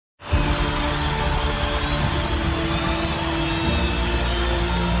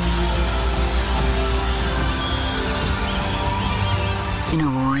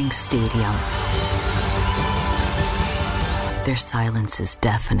roaring stadium. Their silence is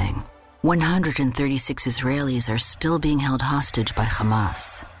deafening. 136 Israelis are still being held hostage by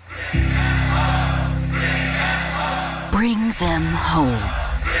Hamas. Bring them home.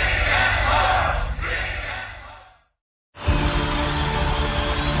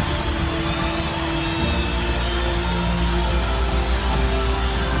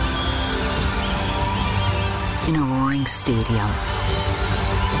 In a roaring stadium,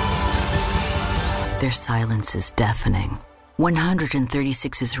 their silence is deafening.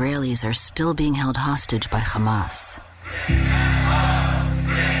 136 Israelis are still being held hostage by Hamas.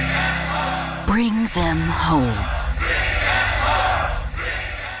 Bring them home.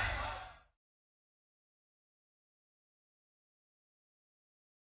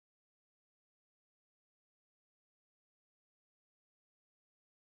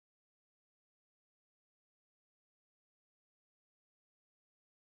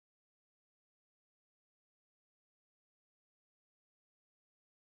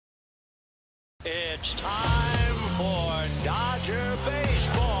 It's time for Dodger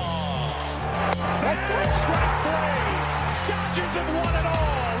baseball. Strike three. Dodgers have won it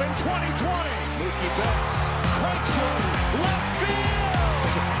all in 2020. Mookie Betts cranks one left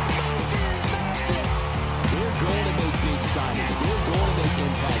field. They're going to make big signings. They're going to make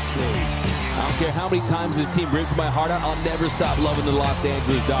impact trades. I don't care how many times this team rips my heart out. I'll never stop loving the Los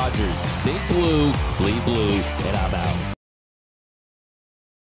Angeles Dodgers. Think blue, bleed blue, and I'm out.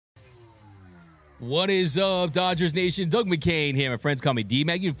 What is up, Dodgers Nation? Doug McCain here. My friends call me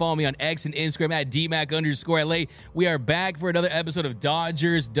D-Mac. You can follow me on X and Instagram at DMac_LA. We are back for another episode of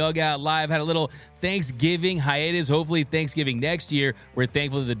Dodgers Dugout Live. Had a little Thanksgiving hiatus. Hopefully Thanksgiving next year. We're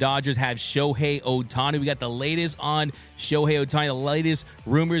thankful that the Dodgers have Shohei Ohtani. We got the latest on Shohei Ohtani, the latest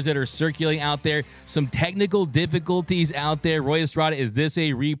rumors that are circulating out there. Some technical difficulties out there. Roy Estrada, is this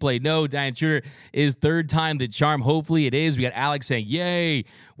a replay? No. Diane Shooter is third time the charm. Hopefully it is. We got Alex saying, yay.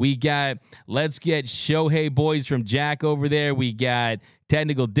 We got Let's Get Shohei Boys from Jack over there. We got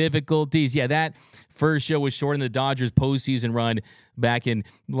technical difficulties. Yeah, that first show was short in the Dodgers postseason run back in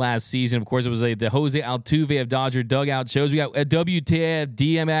last season. Of course, it was the Jose Altuve of Dodger Dugout shows. We got a WTF,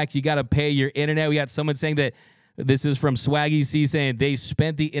 DMX, you got to pay your internet. We got someone saying that this is from Swaggy C saying they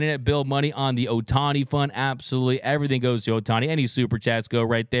spent the internet bill money on the Ohtani fund. Absolutely. Everything goes to Ohtani. Any super chats go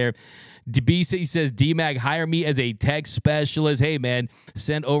right there. DBC says, D-Mac, hire me as a tech specialist. Hey, man,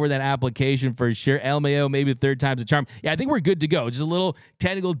 send over that application for sure. LMAO, maybe the third time's a charm. Yeah, I think we're good to go. Just a little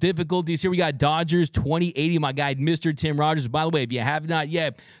technical difficulties here. We got Dodgers 2080, my guy, Mr. Tim Rogers. By the way, if you have not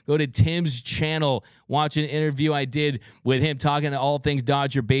yet, go to Tim's channel. Watch an interview I did with him talking to all things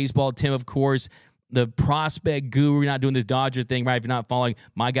Dodger baseball. Tim, of course, the prospect guru. We're not doing this Dodger thing, right? If you're not following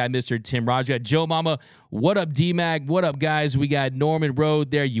my guy, Mr. Tim Rogers. We got Joe Mama. What up, D-Mac? What up, guys? We got Norman Road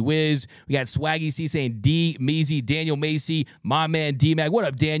there. You is. We got Swaggy C saying D, Measy, Daniel Macy, my man D-Mac. What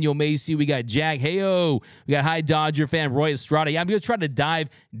up, Daniel Macy? We got Jack. Heyo. We got Hi Dodger fan Roy Estrada. Yeah, I'm going to try to dive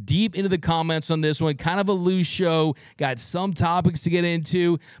deep into the comments on this one. Kind of a loose show. Got some topics to get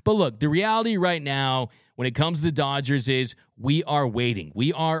into. But look, the reality right now when it comes to the Dodgers is we are waiting.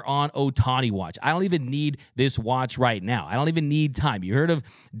 We are on Ohtani watch. I don't even need this watch right now. I don't even need time. You heard of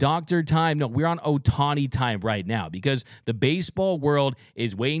doctor time? No, we're on Ohtani time right now because the baseball world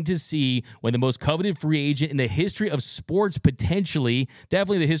is waiting to see when the most coveted free agent in the history of sports, potentially,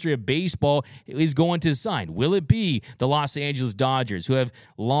 definitely the history of baseball, is going to sign. Will it be the Los Angeles Dodgers, who have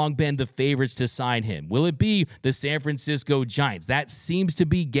long been the favorites to sign him? Will it be the San Francisco Giants? That seems to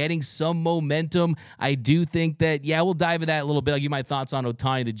be getting some momentum. I do think that, yeah, we'll dive into that a little bit. I'll give you my thoughts on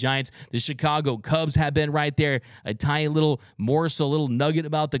Ohtani, the Giants. The Chicago Cubs have been right there. A tiny little morsel, a little nugget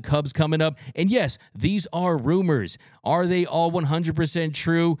about the Cubs coming up. And yes, these are rumors. Are they all 100%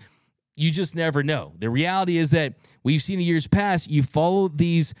 true? You just never know. The reality is that we've seen in years past, you follow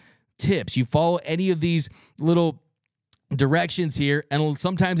these tips, you follow any of these little directions here, and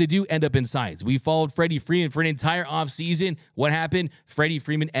sometimes they do end up in signs. We followed Freddie Freeman for an entire offseason. What happened? Freddie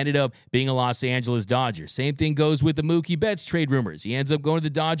Freeman ended up being a Los Angeles Dodger. Same thing goes with the Mookie Betts trade rumors. He ends up going to the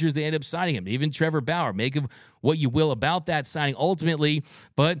Dodgers. They end up signing him. Even Trevor Bauer. Make of what you will about that signing ultimately,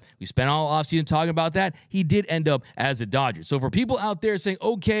 but we spent all offseason talking about that. He did end up as a Dodger. So for people out there saying,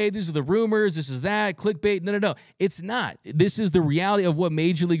 okay, these are the rumors, this is that, clickbait, no. It's not. This is the reality of what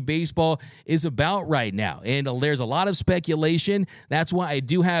Major League Baseball is about right now. And there's a lot of speculation. That's why I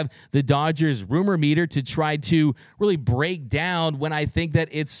do have the Dodgers rumor meter to try to really break down when I think that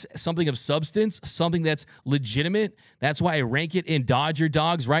it's something of substance, something that's legitimate. That's why I rank it in Dodger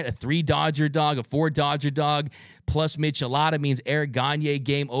dogs, right? A 3 Dodger dog, a 4 Dodger dog. plus Michelada means Eric Gagne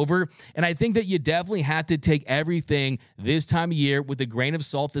game over. And I think that you definitely have to take everything this time of year with a grain of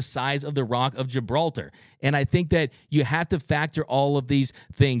salt the size of the Rock of Gibraltar. And I think that you have to factor all of these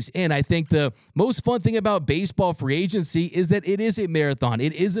things in. I think the most fun thing about baseball free agency is that it is a marathon.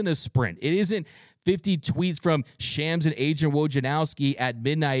 It isn't a sprint. It isn't 50 tweets from Shams and Adrian Wojnarowski at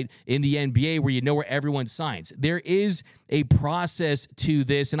midnight in the NBA where you know where everyone signs. There is a process to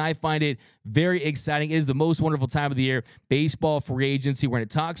this, and I find it very exciting. It is the most wonderful time of the year, baseball free agency. We're going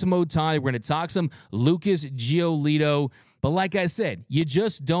to talk some Ohtani. We're going to talk some Lucas Giolito. But like I said, you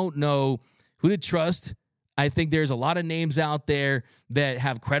just don't know who to trust. I think there's a lot of names out there that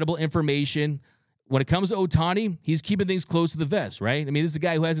have credible information. When it comes to Ohtani, he's keeping things close to the vest, right? I mean, this is a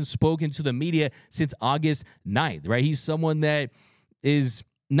guy who hasn't spoken to the media since August 9th, right? He's someone that is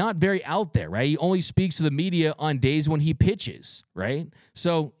not very out there, right? He only speaks to the media on days when he pitches, right?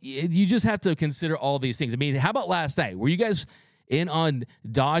 So you just have to consider all these things. I mean, how about last night? Were you guys in on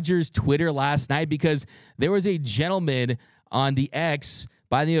Dodgers Twitter last night? Because there was a gentleman on the X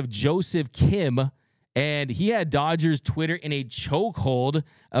by the name of Joseph Kim, and he had Dodgers Twitter in a chokehold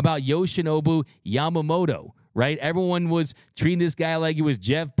about Yoshinobu Yamamoto, right? Everyone was treating this guy like he was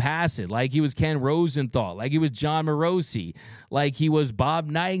Jeff Passan, like he was Ken Rosenthal, like he was John Morosi, like he was Bob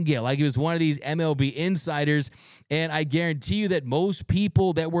Nightingale, like he was one of these MLB insiders. And I guarantee you that most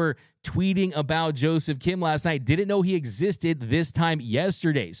people that were tweeting about Joseph Kim last night didn't know he existed this time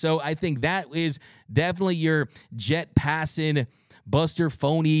yesterday. So I think that is definitely your Jet Passan, Buster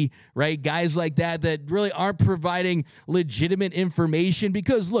Phony, right? Guys like that really aren't providing legitimate information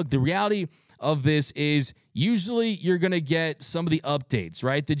because, look, the reality of this is usually you're going to get some of the updates,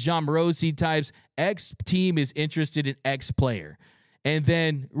 right? The John Morosi types, X team is interested in X player. And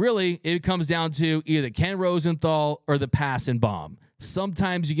then really it comes down to either Ken Rosenthal or the Passan bomb.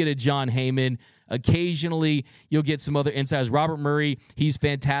 Sometimes you get a John Heyman. Occasionally, you'll get some other insiders. Robert Murray, he's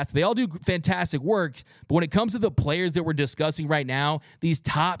fantastic. They all do fantastic work. But when it comes to the players that we're discussing right now, these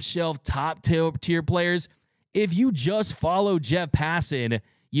top shelf, top tier players, if you just follow Jeff Passan,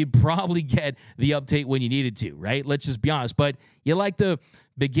 you'd probably get the update when you needed to, right? Let's just be honest. But you like the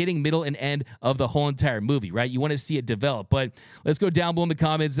beginning, middle, and end of the whole entire movie, right? You want to see it develop. But let's go down below in the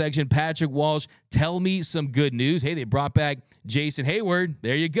comment section. Patrick Walsh, tell me some good news. Hey, they brought back Jason Hayward.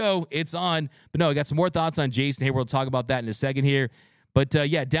 There you go. It's on. But no, I got some more thoughts on Jason Hayward. We'll talk about that in a second here. But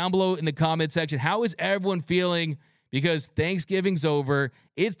yeah, down below in the comment section, how is everyone feeling? Because Thanksgiving's over.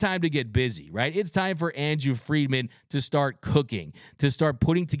 It's time to get busy, right? It's time for Andrew Friedman to start cooking, to start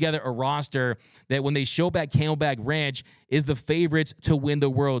putting together a roster that when they show back Camelback Ranch is the favorites to win the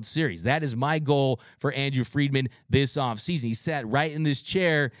World Series. That is my goal for Andrew Friedman this offseason. He sat right in this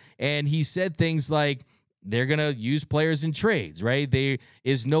chair and he said things like, they're going to use players in trades, right? There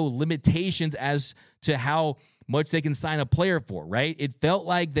is no limitations as to how much they can sign a player for, right? It felt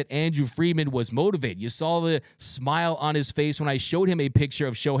like that Andrew Friedman was motivated. You saw the smile on his face when I showed him a picture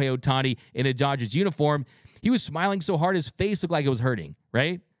of Shohei Ohtani in a Dodgers uniform. He was smiling so hard his face looked like it was hurting,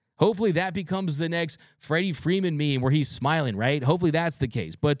 right? Hopefully that becomes the next Freddie Freeman meme where he's smiling, right? Hopefully that's the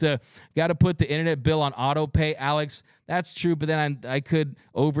case. But got to put the internet bill on auto pay, Alex. That's true, but then I could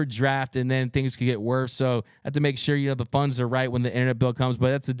overdraft and then things could get worse. So I have to make sure, the funds are right when the internet bill comes. But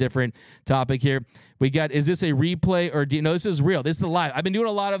that's a different topic here. We got, is this a replay or no, this is real. This is the live. I've been doing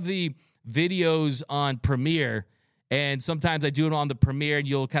a lot of the videos on Premiere. And sometimes I do it on the Premiere, and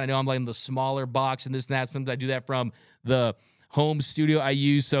you'll kind of know I'm like in the smaller box and this and that. Sometimes I do that from the home studio I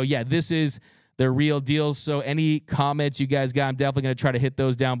use. So yeah, this is the real deal. So any comments you guys got, I'm definitely going to try to hit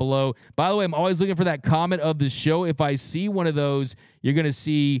those down below. By the way, I'm always looking for that comment of the show. If I see one of those, you're going to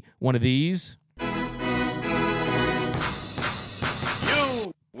see one of these.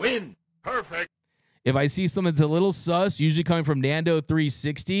 You win. Perfect. If I see something that's a little sus, usually coming from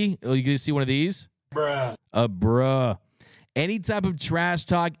Nando360, you're going to see one of these. Bruh. Bruh. Any type of trash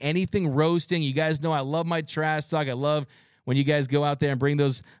talk, anything roasting. You guys know I love my trash talk. I love when you guys go out there and bring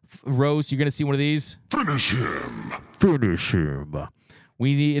those roasts. You're going to see one of these. Finish him. Finish him.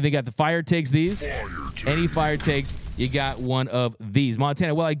 They got the fire takes these. Any fire takes, you got one of these.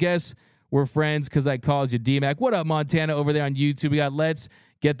 Montana, well, I guess we're friends because I called you D-Mac. What up, Montana, over there on YouTube? We got Let's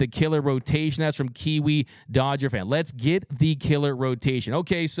Get the Killer Rotation. That's from Kiwi Dodger fan. Let's get the killer rotation.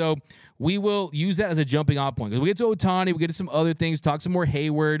 Okay, so we will use that as a jumping off point. We get to Ohtani, we get to some other things, talk some more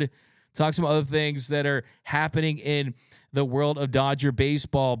Hayward, talk some other things that are happening in the world of Dodger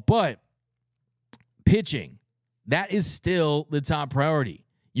baseball. But pitching, that is still the top priority.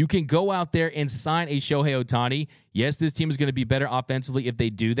 You can go out there and sign a Shohei Ohtani. Yes, this team is going to be better offensively if they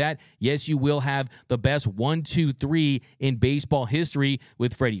do that. Yes, you will have the best 1, 2, 3 in baseball history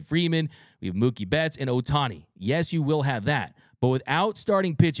with Freddie Freeman, We have Mookie Betts and Ohtani. Yes, you will have that. But without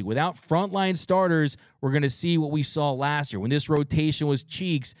starting pitching, without frontline starters, we're going to see what we saw last year when this rotation was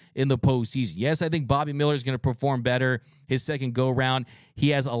cheeks in the postseason. Yes, I think Bobby Miller is going to perform better his second go-round. He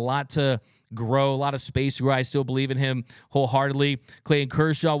has a lot to grow, a lot of space to grow. I still believe in him wholeheartedly. Clayton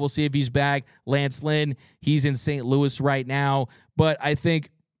Kershaw, we'll see if he's back. Lance Lynn, he's in St. Louis right now. But I think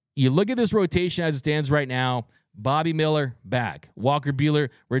you look at this rotation as it stands right now, Bobby Miller back. Walker Buehler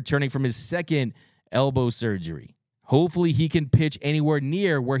returning from his second elbow surgery. Hopefully he can pitch anywhere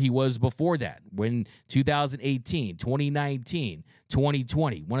near where he was before that, when 2018, 2019,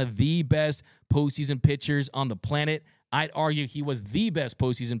 2020, one of the best postseason pitchers on the planet. I'd argue he was the best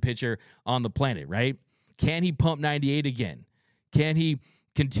postseason pitcher on the planet, right? Can he pump 98 again? Can he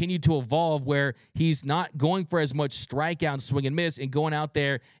continue to evolve where he's not going for as much strikeout and swing and miss and going out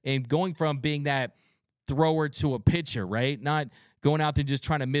there and going from being that thrower to a pitcher, right? Not going out there just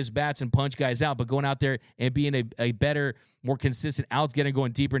trying to miss bats and punch guys out, but going out there and being a better, more consistent outs getter,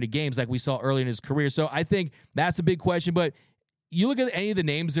 going deeper into games like we saw early in his career. So I think that's a big question, but you look at any of the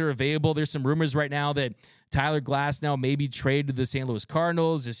names that are available, there's some rumors right now that Tyler Glasnow may be traded to the St. Louis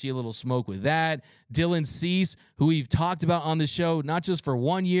Cardinals. You see a little smoke with that. Dylan Cease, who we've talked about on the show, not just for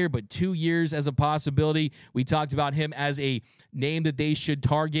 1 year, but 2 years as a possibility. We talked about him as a name that they should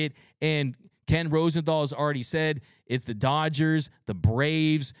target, and Ken Rosenthal has already said it's the Dodgers, the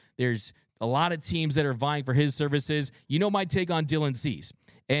Braves. There's a lot of teams that are vying for his services. You know my take on Dylan Cease.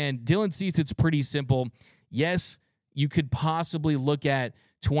 And Dylan Cease, it's pretty simple. Yes, you could possibly look at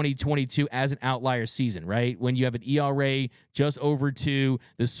 2022 as an outlier season, right? When you have an ERA just over 2,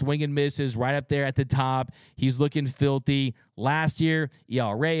 the swing and misses right up there at the top. He's looking filthy. Last year,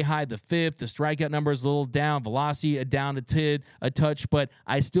 ERA high, the 5th. The strikeout number is a little down. Velocity down a touch. But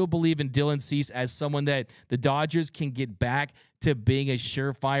I still believe in Dylan Cease as someone that the Dodgers can get back to being a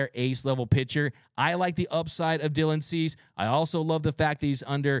surefire ace-level pitcher. I like the upside of Dylan Cease. I also love the fact that he's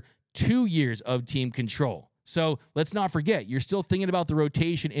under 2 years of team control. So let's not forget, you're still thinking about the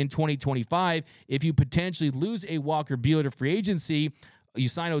rotation in 2025. If you potentially lose a Walker Buehler to free agency, you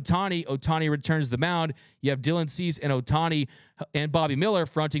sign Ohtani, Ohtani returns the mound. You have Dylan Cease and Ohtani and Bobby Miller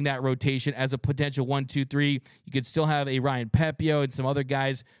fronting that rotation as a potential 1, 2, 3. You could still have a Ryan Pepio and some other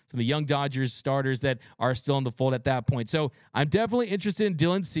guys, some of the young Dodgers starters that are still in the fold at that point. So I'm definitely interested in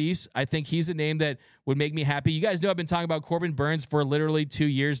Dylan Cease. I think he's a name that would make me happy. You guys know I've been talking about Corbin Burnes for literally 2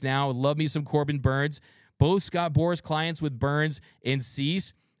 years now. Love me some Corbin Burnes. Both Scott Boras clients with Burnes and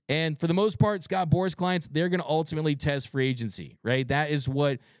Cease. And for the most part, Scott Boras clients, they're going to ultimately test free agency, right? That is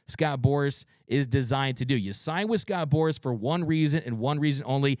what Scott Boras is designed to do. You sign with Scott Boras for one reason and one reason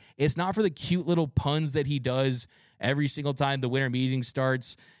only. It's not for the cute little puns that he does every single time the winter meeting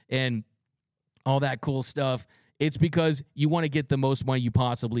starts and all that cool stuff. It's because you want to get the most money you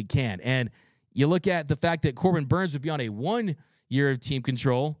possibly can. And you look at the fact that Corbin Burnes would be on a 1 year of team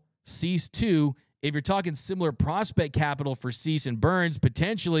control, Cease 2. If you're talking similar prospect capital for Cease and Burnes,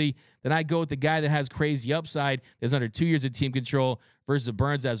 potentially, then I go with the guy that has crazy upside that's under 2 years of team control versus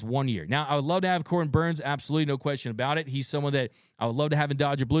Burnes as 1 year. Now, I would love to have Corbin Burnes, absolutely no question about it. He's someone that I would love to have in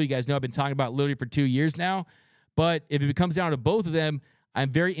Dodger Blue. You guys know I've been talking about literally for 2 years now. But if it comes down to both of them,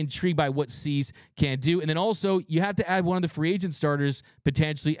 I'm very intrigued by what Cease can do. And then also, you have to add one of the free agent starters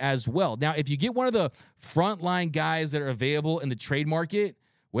potentially as well. Now, if you get one of the frontline guys that are available in the trade market,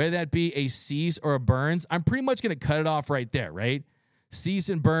 whether that be a Cease or a Burnes, I'm pretty much going to cut it off right there, right? Cease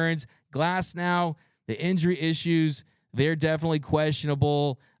and Burnes, Glasnow, the injury issues, they're definitely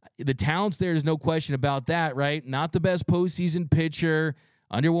questionable. The talent's there's no question about that, right? Not the best postseason pitcher,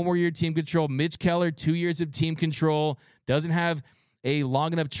 under 1 more year team control. Mitch Keller, 2 years of team control, doesn't have a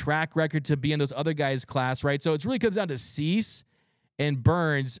long enough track record to be in those other guys' class, right? So it really comes down to Cease and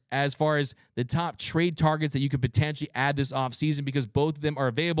Burnes as far as the top trade targets that you could potentially add this offseason because both of them are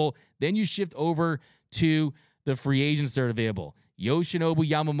available. Then you shift over to the free agents that are available. Yoshinobu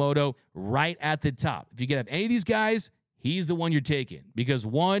Yamamoto right at the top. If you can have any of these guys, he's the one you're taking because,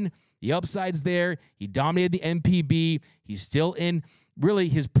 one, the upside's there. He dominated the MPB. He's still in really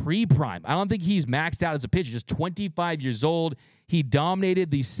his pre-prime. I don't think he's maxed out as a pitcher, just 25 years old. He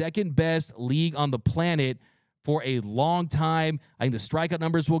dominated the second best league on the planet for a long time. I think the strikeout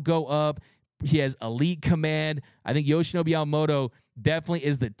numbers will go up. He has elite command. I think Yoshinobu Yamamoto definitely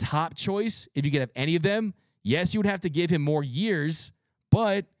is the top choice if you could have any of them. Yes, you would have to give him more years,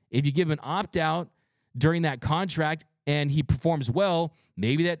 but if you give him an opt-out during that contract and he performs well,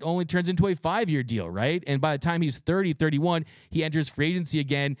 maybe that only turns into a 5-year deal, right? And by the time he's 30, 31, he enters free agency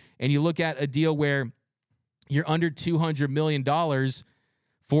again, and you look at a deal where you're under $200 million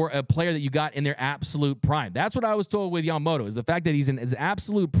for a player that you got in their absolute prime. That's what I was told with Yamamoto, is the fact that he's in his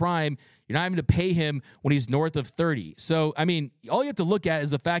absolute prime. You're not having to pay him when he's north of 30. So, I mean, all you have to look at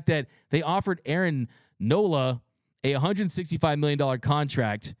is the fact that they offered Aaron Nola a $165 million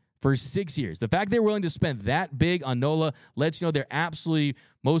contract for 6 years. The fact they're willing to spend that big on Nola lets you know they're absolutely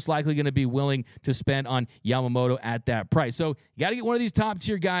most likely going to be willing to spend on Yamamoto at that price. So you got to get one of these top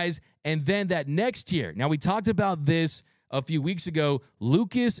tier guys, and then that next tier. Now, we talked about this a few weeks ago.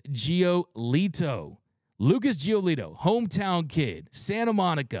 Lucas Giolito. Lucas Giolito, hometown kid, Santa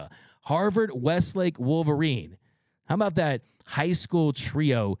Monica, Harvard Westlake Wolverine. How about that high school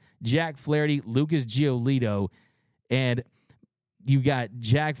trio, Jack Flaherty, Lucas Giolito, and you got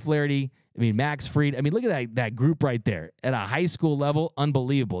Jack Flaherty, Max Fried. Look at that group right there at a high school level.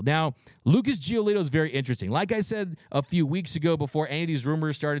 Unbelievable. Now, Lucas Giolito is very interesting. Like I said a few weeks ago, before any of these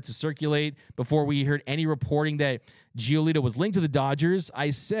rumors started to circulate, before we heard any reporting that Giolito was linked to the Dodgers, I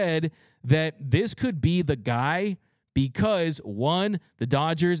said that this could be the guy because, one, the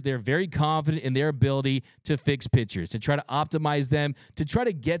Dodgers, they're very confident in their ability to fix pitchers, to try to optimize them, to try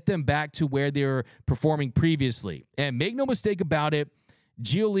to get them back to where they were performing previously. And make no mistake about it,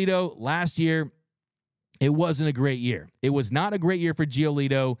 Giolito last year, it wasn't a great year. It was not a great year for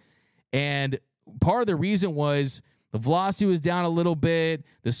Giolito, and part of the reason was the velocity was down a little bit,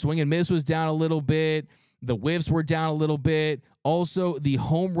 the swing and miss was down a little bit, the whiffs were down a little bit. Also, the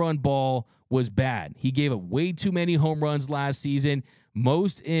home run ball was bad. He gave up way too many home runs last season,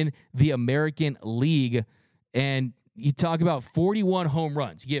 most in the American League. And you talk about 41 home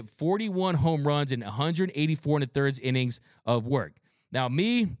runs. You get 41 home runs in 184 and a thirds innings of work. Now,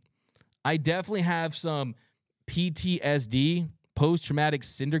 I definitely have some PTSD, post-traumatic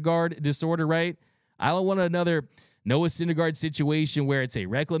Syndergaard disorder, right? I don't want another Noah Syndergaard situation where it's a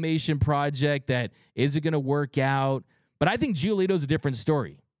reclamation project that isn't going to work out. But I think Giolito's a different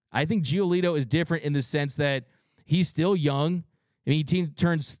story. I think Giolito is different in the sense that he's still young. He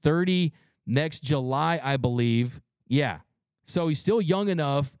turns 30 next July, I believe. Yeah. So he's still young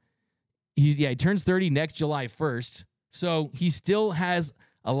enough. He turns 30 next July 1st. So he still has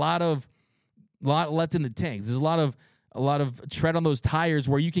a lot left in the tank. There's a lot of tread on those tires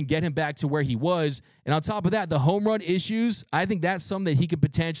where you can get him back to where he was. And on top of that, the home run issues, I think that's something that he could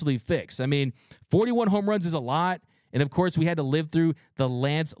potentially fix. 41 home runs is a lot. And, of course, we had to live through the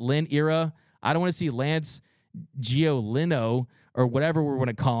Lance Lynn era. I don't want to see Lance Giolino or whatever we're going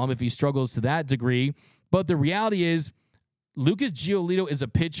to call him if he struggles to that degree. But the reality is Lucas Giolito is a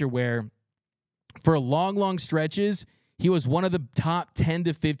pitcher where for long, long stretches, he was one of the top 10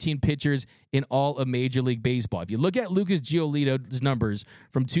 to 15 pitchers in all of Major League Baseball. If you look at Lucas Giolito's numbers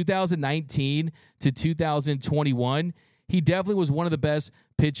from 2019 to 2021, he definitely was one of the best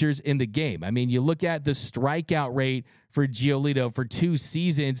pitchers in the game. You look at the strikeout rate for Giolito for 2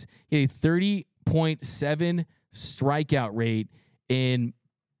 seasons, he had a 30.7 strikeout rate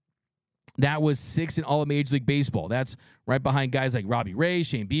that was 6th in all of Major League Baseball. That's right behind guys like Robbie Ray,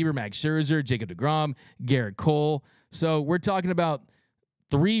 Shane Bieber, Max Scherzer, Jacob deGrom, Garrett Cole. So we're talking about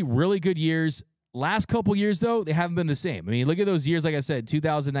 3 really good years. Last couple years, though, they haven't been the same. Look at those years, like I said,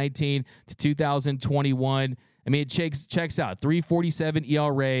 2019 to 2021. It checks out. 3.47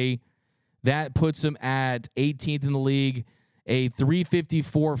 ERA. That puts him at 18th in the league. A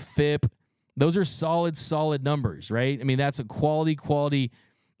 3.54 FIP. Those are solid numbers, right? That's a quality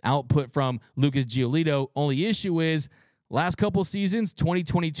output from Lucas Giolito. Only issue is last couple seasons,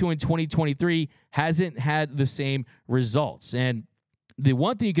 2022 and 2023, hasn't had the same results. And the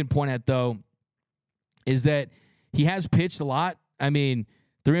one thing you can point at, though, is that he has pitched a lot.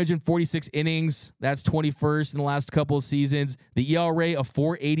 346 innings, that's 21st in the last couple of seasons. The ERA, a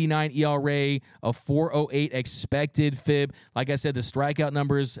 4.89 ERA, a 4.08 expected FIB. Like I said, the strikeout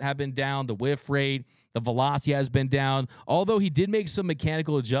numbers have been down, the whiff rate, the velocity has been down. Although he did make some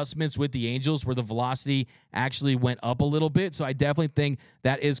mechanical adjustments with the Angels where the velocity actually went up a little bit. So I definitely think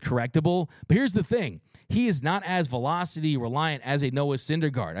that is correctable. But here's the thing. He is not as velocity reliant as a Noah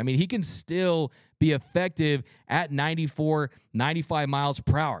Syndergaard. He can still be effective at 94, 95 miles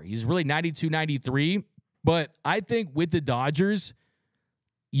per hour. He's really 92, 93. But I think with the Dodgers,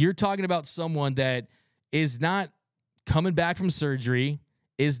 you're talking about someone that is not coming back from surgery,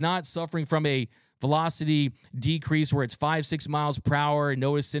 is not suffering from a velocity decrease where it's 5-6 miles per hour, and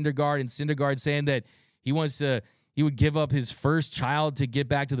Noah Syndergaard saying that he would give up his first child to get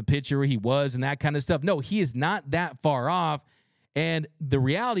back to the pitcher where he was and that kind of stuff. No, he is not that far off. And the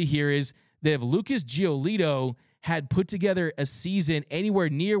reality here is that if Lucas Giolito had put together a season anywhere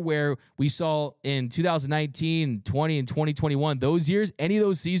near where we saw in 2019, 20, and 2021, those years, any of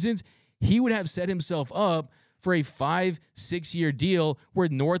those seasons, he would have set himself up for a 5-6 year deal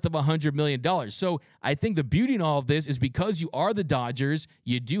worth north of $100 million. So I think the beauty in all of this is because you are the Dodgers,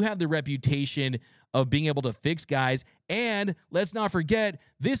 you do have the reputation of being able to fix guys. And let's not forget,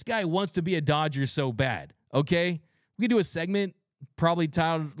 this guy wants to be a Dodger so bad. Okay? We can do a segment probably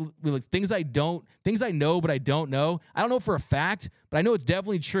titled like, things I know, but I don't know. I don't know for a fact, but I know it's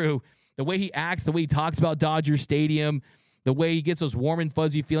definitely true. The way he acts, the way he talks about Dodger Stadium, the way he gets those warm and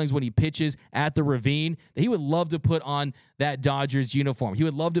fuzzy feelings when he pitches at the Ravine, that he would love to put on that Dodgers uniform. He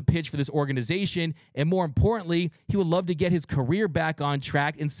would love to pitch for this organization, and more importantly, he would love to get his career back on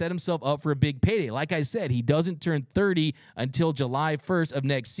track and set himself up for a big payday. Like I said, he doesn't turn 30 until July 1st of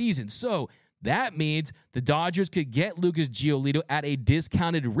next season. So that means the Dodgers could get Lucas Giolito at a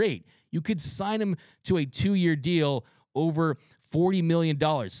discounted rate. You could sign him to a 2-year deal over $40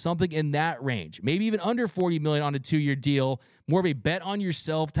 million, something in that range, maybe even under $40 million on a 2-year deal, more of a bet on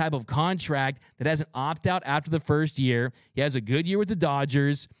yourself type of contract that has an opt-out after the first year. He has a good year with the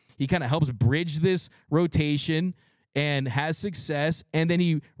Dodgers. He kind of helps bridge this rotation and has success, and then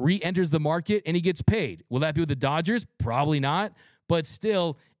he re-enters the market and he gets paid. Will that be with the Dodgers? Probably not, but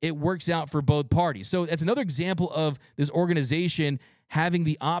still, it works out for both parties. So that's another example of this organization having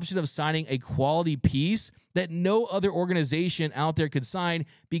the option of signing a quality piece that no other organization out there could sign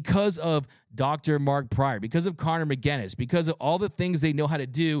because of Dr. Mark Pryor, because of Connor McGinnis, because of all the things they know how to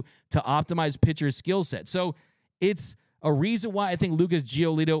do to optimize pitchers' skill set. So it's a reason why I think Lucas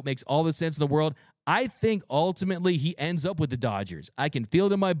Giolito makes all the sense in the world. I think ultimately he ends up with the Dodgers. I can feel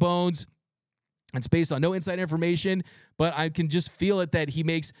it in my bones. It's based on no inside information, but I can just feel it that he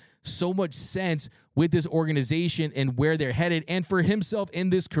makes so much sense with this organization and where they're headed and for himself in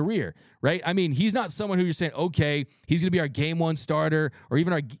this career, right? I mean, he's not someone who you're saying, okay, he's going to be our game 1 starter or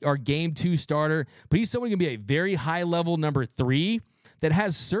even our game 2 starter, but he's someone who can be a very high level number 3 that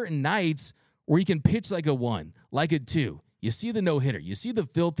has certain nights where he can pitch like a 1, like a 2. You see the no-hitter. You see the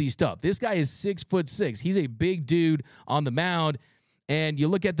filthy stuff. This guy is 6'6". He's a big dude on the mound. And you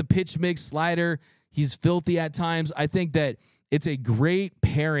look at the pitch mix, slider, he's filthy at times. I think that it's a great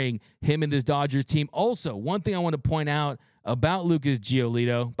pairing, him and this Dodgers team. Also, one thing I want to point out about Lucas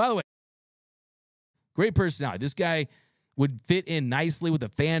Giolito, by the way, great personality. This guy would fit in nicely with the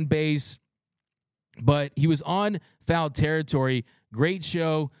fan base, but he was on Foul Territory. Great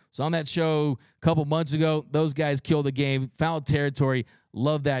show. Was on that show a couple months ago. Those guys killed the game. Foul Territory.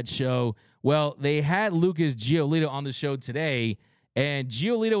 Love that show. Well, they had Lucas Giolito on the show today, and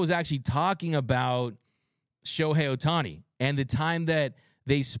Giolito was actually talking about Shohei Ohtani and the time that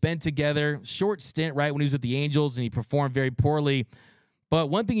they spent together. Short stint, right, when he was with the Angels, and he performed very poorly. But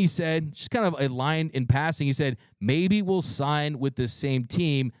one thing he said, just kind of a line in passing, he said, maybe we'll sign with the same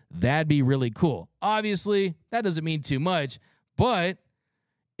team. That'd be really cool. Obviously, that doesn't mean too much. But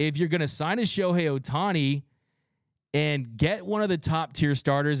if you're going to sign a Shohei Ohtani and get one of the top-tier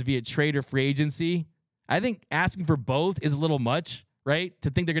starters via trade or free agency, I think asking for both is a little much, right? To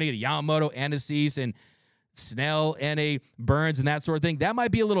think they're going to get a Yamamoto and a Cease and Snell and a Burns and that sort of thing. That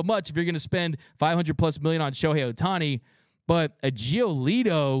might be a little much if you're going to spend $500+ million on Shohei Ohtani. But a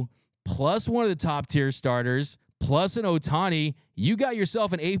Giolito plus one of the top-tier starters plus an Ohtani, you got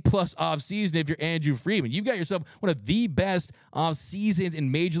yourself an A+ offseason if you're Andrew Friedman. You've got yourself one of the best offseasons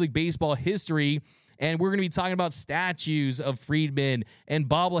in Major League Baseball history. And we're going to be talking about statues of Friedman and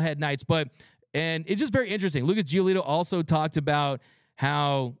bobblehead nights. And it's just very interesting. Lucas Giolito also talked about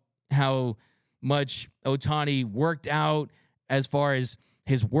how much Ohtani worked out as far as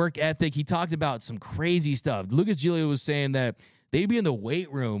his work ethic. He talked about some crazy stuff. Lucas Giolito was saying that they'd be in the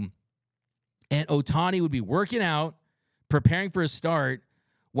weight room and Ohtani would be working out, preparing for a start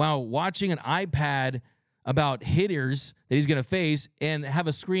while watching an iPad about hitters that he's going to face and have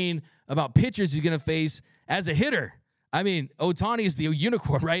a screen about pitchers he's going to face as a hitter. I mean, Ohtani is the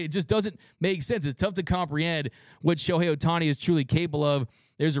unicorn, right? It just doesn't make sense. It's tough to comprehend what Shohei Ohtani is truly capable of.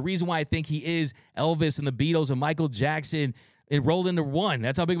 There's a reason why I think he is Elvis and the Beatles and Michael Jackson. It rolled into one.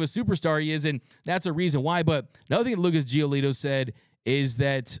 That's how big of a superstar he is, and that's a reason why. But another thing that Lucas Giolito said is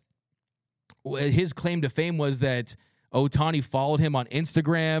that his claim to fame was that Ohtani followed him on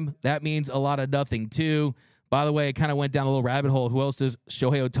Instagram. That means a lot of nothing, too. By the way, it kind of went down a little rabbit hole. Who else does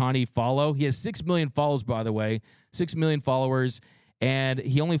Shohei Ohtani follow? He has 6 million follows, by the way. 6 million followers, and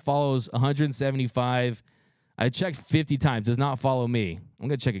he only follows 175. I checked 50 times. Does not follow me. I'm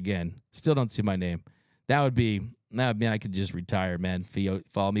going to check again. Still don't see my name. That would mean I could just retire, man, if he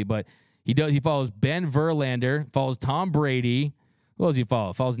follow me. But he does. He follows Ben Verlander, follows Tom Brady. Who else he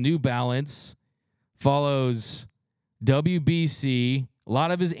follow? Follows New Balance, follows WBC, a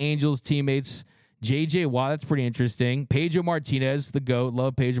lot of his Angels teammates. JJ Watt, that's pretty interesting. Pedro Martinez, the GOAT.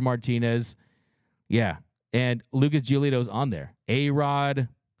 Love Pedro Martinez. Yeah. And Lucas Giolito's on there. A-Rod.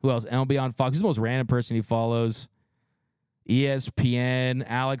 Who else? MLB on Fox. Who's the most random person he follows? ESPN.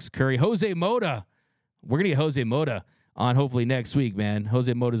 Alex Curry. Jose Mota. We're going to get Jose Mota on hopefully next week, man.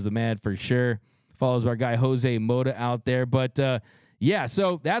 Jose Mota's the man for sure. Follows our guy Jose Mota out there. But, yeah,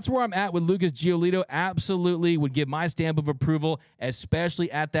 so that's where I'm at with Lucas Giolito. Absolutely would give my stamp of approval,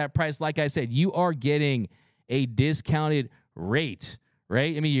 especially at that price. Like I said, you are getting a discounted rate,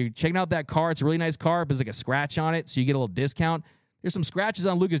 right? I mean, you're checking out that car. It's a really nice car, but there's like a scratch on it, so you get a little discount. There's some scratches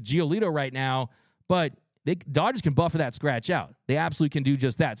on Lucas Giolito right now, but Dodgers can buffer that scratch out. They absolutely can do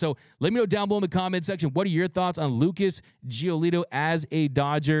just that. So let me know down below in the comment section, what are your thoughts on Lucas Giolito as a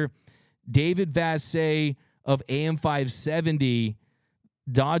Dodger? David Vassay of AM 570,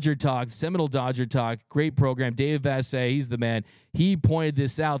 Dodger Talk, Seminole Dodger Talk, great program. David Vassay, he's the man. He pointed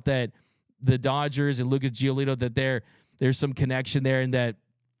this out, that the Dodgers and Lucas Giolito, that there's some connection there, and that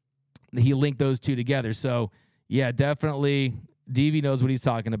he linked those two together. So, yeah, definitely DV knows what he's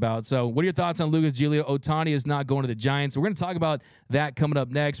talking about. So what are your thoughts on Lucas Giolito? Ohtani is not going to the Giants. We're going to talk about that coming up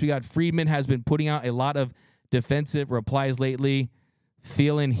next. We got Friedman has been putting out a lot of defensive replies lately.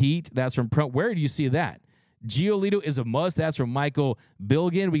 Feeling heat. That's from Pro. Where do you see that? Giolito is a must. That's from Michael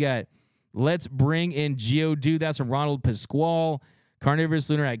Bilgin. We got Let's Bring in Geodude. That's from Ronald Pasquale. Carnivorous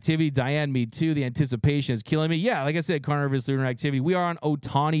Lunar Activity. Diane, me too. The anticipation is killing me. Yeah, like I said, Carnivorous Lunar Activity. We are on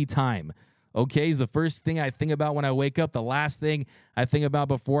Ohtani time. Okay, is the first thing I think about when I wake up, the last thing I think about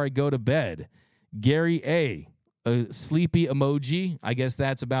before I go to bed. Gary A., a sleepy emoji. I guess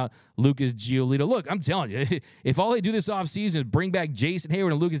that's about Lucas Giolito. Look, I'm telling you, if all they do this offseason is bring back Jason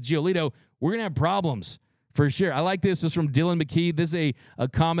Hayward and Lucas Giolito, we're going to have problems for sure. I like this. This is from Dylan McKee. This is a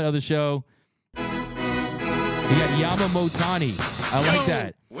comment of the show. You got Yamamotani. I like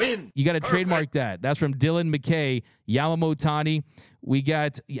that. You got to trademark that. That's from Dylan McKay. Yamamotani. We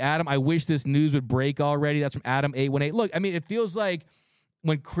got Adam. I wish this news would break already. That's from Adam 818. Look, I mean, it feels like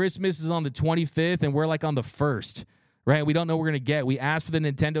when Christmas is on the 25th and we're like on the 1st, right? We don't know what we're going to get. We asked for the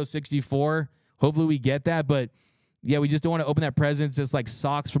Nintendo 64. Hopefully we get that. But, yeah, we just don't want to open that present. It's like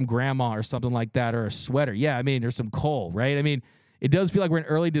socks from grandma or something like that, or a sweater. Yeah, I mean, there's some coal, right? I mean, it does feel like we're in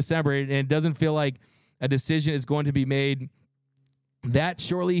early December, and it doesn't feel like a decision is going to be made that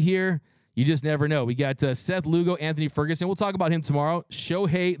shortly here. You just never know. We got Seth Lugo, Anthony Ferguson. We'll talk about him tomorrow.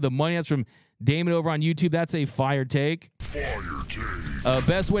 Shohei, the money. That's from Damon over on YouTube. That's a fire take.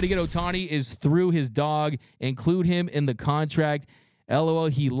 Best way to get Ohtani is through his dog. Include him in the contract. LOL,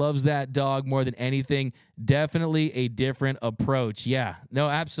 he loves that dog more than anything. Definitely a different approach. Yeah, no,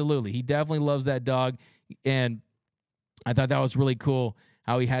 absolutely. He definitely loves that dog. And I thought that was really cool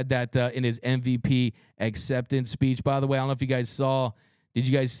how he had that in his MVP acceptance speech. By the way, I don't know if you guys saw. Did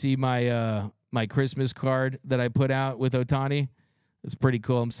you guys see my my Christmas card that I put out with Ohtani? It's pretty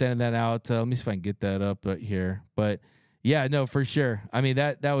cool. I'm sending that out. Let me see if I can get that up here. But yeah, no, for sure. I mean,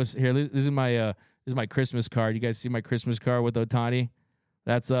 that was here. This is my Christmas card. You guys see my Christmas card with Ohtani?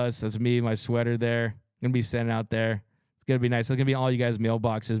 That's us. That's me. My sweater there. I'm gonna be sending out there. It's gonna be nice. It's gonna be in all you guys'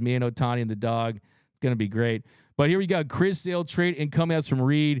 mailboxes. Me and Ohtani and the dog. It's gonna be great. But here we got Chris Sale trade incoming. That's from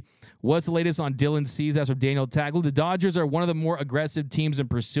Reed. What's the latest on Dylan Cease? That's from Daniel Tackle. The Dodgers are one of the more aggressive teams in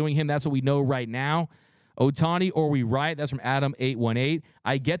pursuing him. That's what we know right now. Ohtani or we riot. That's from Adam 818.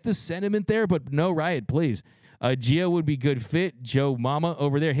 I get the sentiment there, but no riot, please. Gio would be good fit. Joe Mama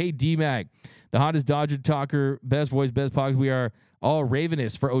over there. Hey, D-Mac, the hottest Dodger talker, best voice, best podcast. We are all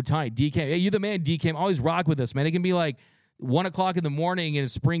ravenous for Ohtani. DK, hey, you're the man, DK. Always rock with us, man. It can be like 1 o'clock in the morning in a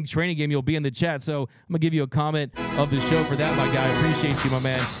spring training game. You'll be in the chat. So I'm going to give you a comment of the show for that, my guy. I appreciate you, my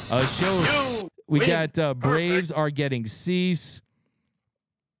man. We got Braves are getting Cease.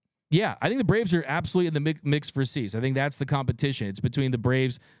 Yeah, I think the Braves are absolutely in the mix for Cease. I think that's the competition. It's between the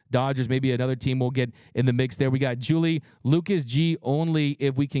Braves, Dodgers, maybe another team will get in the mix there. We got Julie. Lucas G only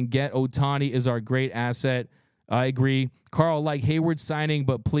if we can get Ohtani is our great asset. I agree. Carl, like Hayward signing,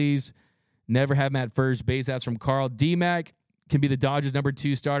 but please never have him at first base. That's from Carl. D-Mac can be the Dodgers' number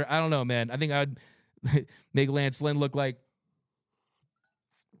 2 starter. I don't know, man. I think I'd make Lance Lynn look like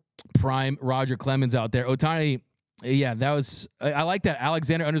prime Roger Clemens out there. Ohtani, yeah, that was – I like that.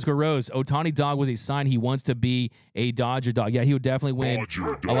 Alexander _Rose. Ohtani dog was a sign he wants to be a Dodger dog. Yeah, he would definitely win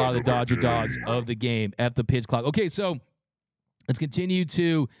a lot of the Dodger dogs of the game at the pitch clock. Okay, so let's continue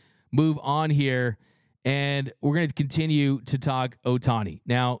to move on here, and we're going to continue to talk Ohtani.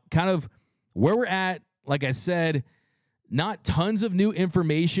 Now, kind of where we're at, like I said, not tons of new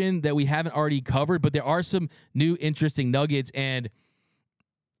information that we haven't already covered, but there are some new interesting nuggets, and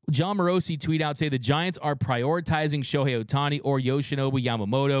John Morosi tweet out, say the Giants are prioritizing Shohei Ohtani or Yoshinobu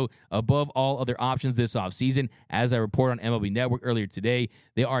Yamamoto above all other options this offseason. As I reported on MLB Network earlier today,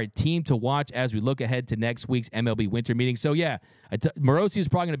 they are a team to watch as we look ahead to next week's MLB winter meeting. So, yeah, Morosi is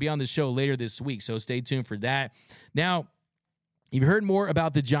probably going to be on the show later this week, so stay tuned for that. Now, you've heard more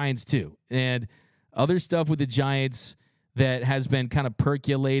about the Giants, too, and other stuff with the Giants that has been kind of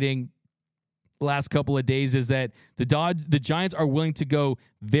percolating last couple of days is that the Giants are willing to go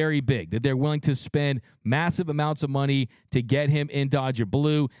very big, that they're willing to spend massive amounts of money to get him in Dodger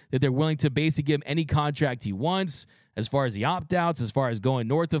blue, that they're willing to basically give him any contract he wants as far as the opt-outs, as far as going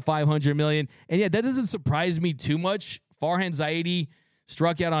north of $500 million. And yeah, that doesn't surprise me too much. Farhan Zaidi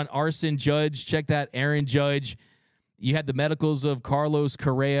struck out on Arson Judge. Check that, Aaron Judge. You had the medicals of Carlos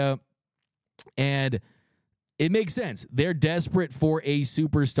Correa, and it makes sense. They're desperate for a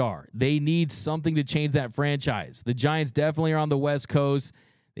superstar. They need something to change that franchise. The Giants definitely are on the West Coast.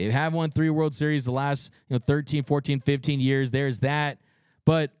 They have won 3 World Series the last 13, 14, 15 years. There's that.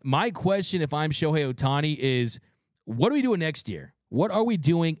 But my question, if I'm Shohei Ohtani, is what are we doing next year? What are we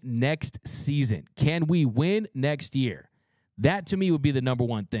doing next season? Can we win next year? That, to me, would be the number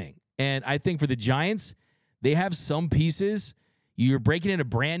one thing. And I think for the Giants, they have some pieces. You're breaking in a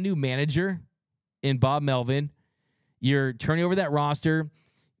brand new manager in Bob Melvin. You're turning over that roster.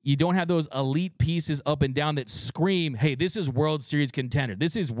 You don't have those elite pieces up and down that scream, hey, this is World Series contender.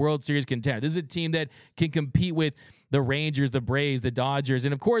 This is World Series contender. This is a team that can compete with the Rangers, the Braves, the Dodgers.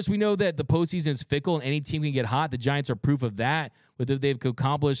 And, of course, we know that the postseason is fickle and any team can get hot. The Giants are proof of that with what they've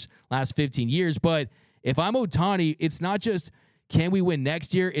accomplished last 15 years. But if I'm Ohtani, it's not just can we win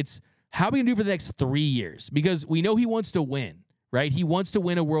next year. It's how are we going to do for the next 3 years? Because we know he wants to win. Right? He wants to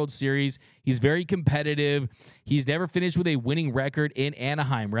win a World Series. He's very competitive. He's never finished with a winning record in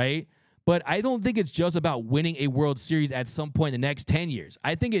Anaheim, right? But I don't think it's just about winning a World Series at some point in the next 10 years.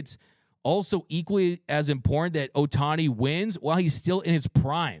 I think it's also equally as important that Ohtani wins while he's still in his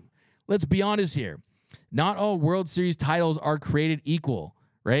prime. Let's be honest here. Not all World Series titles are created equal,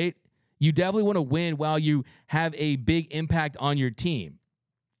 right? You definitely want to win while you have a big impact on your team.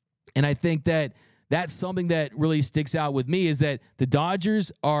 And I think that that's something that really sticks out with me is that the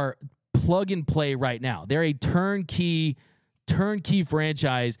Dodgers are plug and play right now. They're a turnkey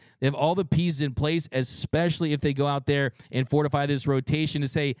franchise. They have all the pieces in place, especially if they go out there and fortify this rotation to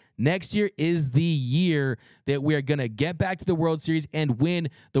say next year is the year that we are going to get back to the World Series and win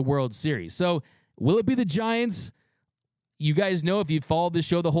the World Series. So will it be the Giants? You guys know if you followed this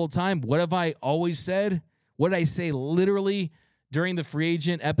show the whole time, what have I always said? What did I say literally during the free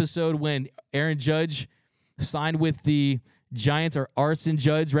agent episode when Aaron Judge signed with the Giants, or Arson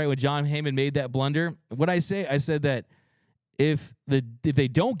Judge, right, when John Heyman made that blunder? What I say? I said that if they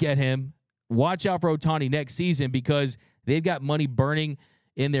don't get him, watch out for Ohtani next season because they've got money burning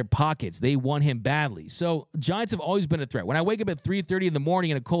in their pockets. They want him badly. So Giants have always been a threat. When I wake up at 3:30 in the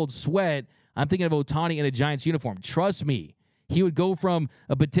morning in a cold sweat, I'm thinking of Ohtani in a Giants uniform. Trust me, he would go from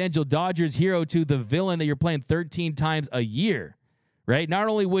a potential Dodgers hero to the villain that you're playing 13 times a year. Right? Not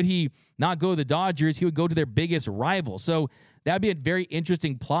only would he not go to the Dodgers, he would go to their biggest rival. So that would be a very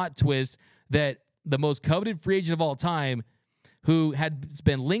interesting plot twist that the most coveted free agent of all time, who had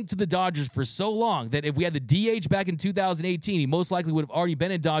been linked to the Dodgers for so long that if we had the DH back in 2018, he most likely would have already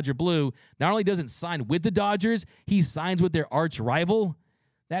been in Dodger blue, not only doesn't sign with the Dodgers, he signs with their arch rival.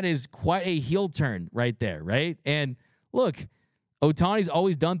 That is quite a heel turn right there, right? And look, Ohtani's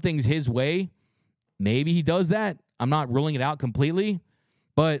always done things his way. Maybe he does that. I'm not ruling it out completely,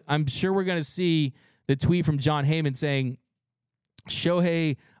 but I'm sure we're going to see the tweet from John Heyman saying,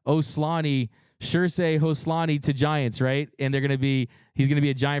 Shohei Ohtani, Shohei Ohtani to Giants, right? And he's going to be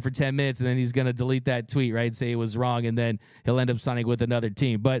a Giant for 10 minutes, and then he's going to delete that tweet, right? Say it was wrong, and then he'll end up signing with another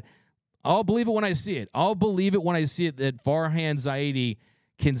team. But I'll believe it when I see it. I'll believe it when I see it that Farhan Zaidi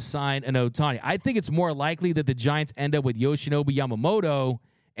can sign an Ohtani. I think it's more likely that the Giants end up with Yoshinobu Yamamoto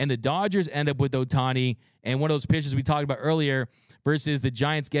and the Dodgers end up with Ohtani and one of those pitchers we talked about earlier versus the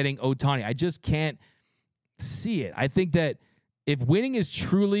Giants getting Ohtani. I just can't see it. I think that if winning is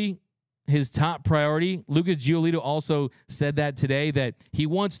truly his top priority, Lucas Giolito also said that today, that he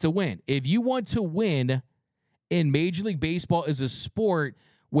wants to win. If you want to win in Major League Baseball, is a sport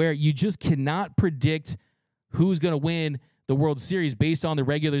where you just cannot predict who's going to win the World Series based on the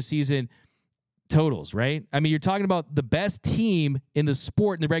regular season totals, right? I mean, you're talking about the best team in the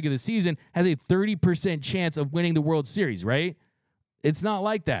sport in the regular season has a 30% chance of winning the World Series, right? It's not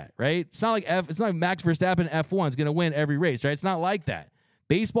like that, right? It's not like Max Verstappen F1 is going to win every race, right? It's not like that.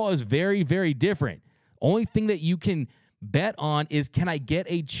 Baseball is very, very different. Only thing that you can bet on is, can I get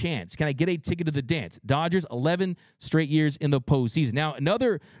a chance? Can I get a ticket to the dance? Dodgers, 11 straight years in the postseason. Now,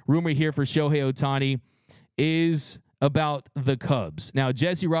 another rumor here for Shohei Ohtani is about the Cubs. Now,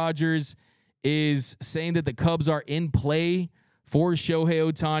 Jesse Rogers is saying that the Cubs are in play for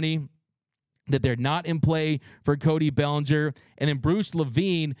Shohei Ohtani, that they're not in play for Cody Bellinger. And then Bruce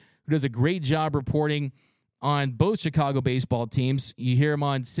Levine, who does a great job reporting on both Chicago baseball teams. You hear him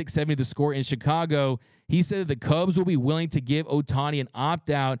on 670 The Score in Chicago. He said that the Cubs will be willing to give Ohtani an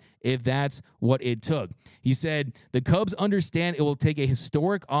opt-out if that's what it took. He said the Cubs understand it will take a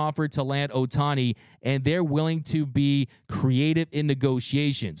historic offer to land Ohtani, and they're willing to be creative in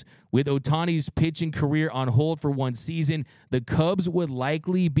negotiations. With Ohtani's pitching career on hold for one season, the Cubs would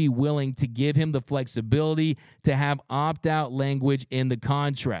likely be willing to give him the flexibility to have opt-out language in the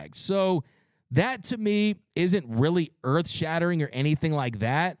contract. So that, to me, isn't really earth-shattering or anything like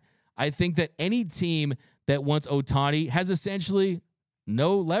that. I think that any team that wants Ohtani has essentially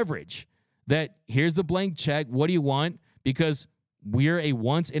no leverage. That here's the blank check. What do you want? Because we're a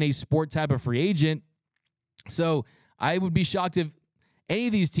once-in-a-sport type of free agent. So I would be shocked if any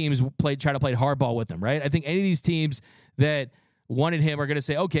of these teams try to play hardball with him, right? I think any of these teams that wanted him are going to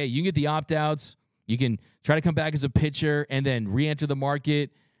say, okay, you can get the opt-outs. You can try to come back as a pitcher and then re-enter the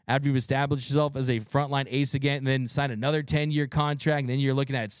market after you've established yourself as a frontline ace again, and then sign another 10-year contract, and then you're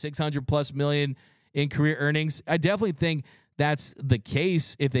looking at $600+ million in career earnings. I definitely think that's the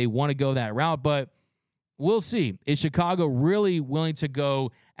case if they want to go that route, but we'll see. Is Chicago really willing to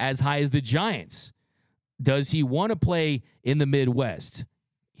go as high as the Giants? Does he want to play in the Midwest?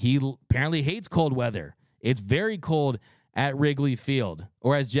 He apparently hates cold weather. It's very cold at Wrigley Field,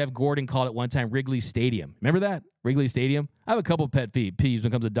 or as Jeff Gordon called it one time, Wrigley Stadium. Remember that? Wrigley Stadium? I have a couple pet peeves when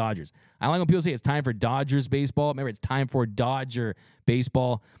it comes to Dodgers. I like when people say it's time for Dodgers baseball. Remember, it's time for Dodger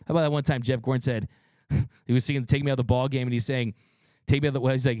baseball. How about that one time Jeff Gordon said, he was singing Take Me Out of the Ball Game, and he's saying, take me out the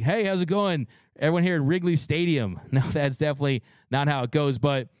way. He's like, hey, how's it going? Everyone here at Wrigley Stadium. No, that's definitely not how it goes,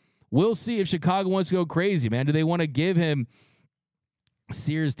 but we'll see if Chicago wants to go crazy, man. Do they want to give him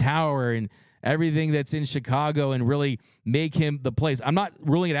Sears Tower and everything that's in Chicago and really make him the place? I'm not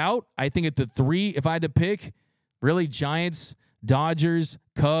ruling it out. I think at the 3, if I had to pick, really Giants, Dodgers,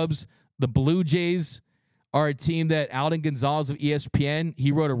 Cubs, the Blue Jays are a team that Alden Gonzalez of ESPN,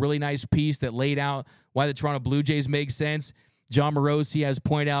 he wrote a really nice piece that laid out why the Toronto Blue Jays make sense. John Morosi has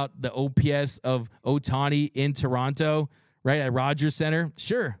pointed out the OPS of Ohtani in Toronto, right, at Rogers Center.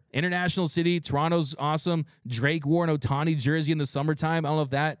 Sure, international city, Toronto's awesome. Drake wore an Ohtani jersey in the summertime. I don't know if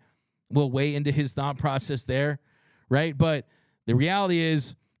that will weigh into his thought process there, right? But the reality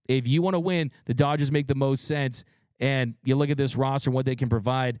is, if you want to win, the Dodgers make the most sense. And you look at this roster and what they can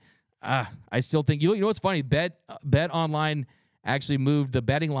provide. I still think, you know what's funny? Bet Online actually moved the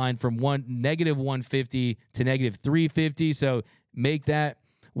betting line from -150 to -350. So make that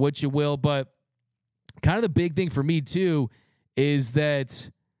what you will. But kind of the big thing for me too is that,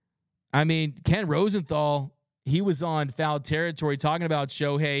 I mean, Ken Rosenthal, he was on Foul Territory talking about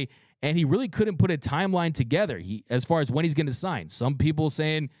Shohei, and he really couldn't put a timeline together as far as when he's going to sign. Some people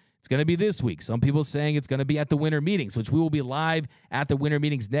saying it's going to be this week. Some people saying it's going to be at the winter meetings, which we will be live at the winter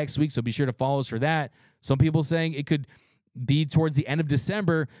meetings next week, so be sure to follow us for that. Some people saying it could be towards the end of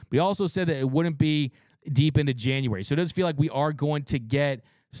December. We also said that it wouldn't be deep into January. So it does feel like we are going to get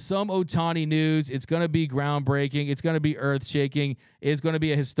some Ohtani news. It's going to be groundbreaking. It's going to be earth-shaking. It's going to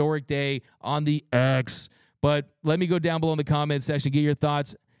be a historic day on the X. But let me go down below in the comment section, get your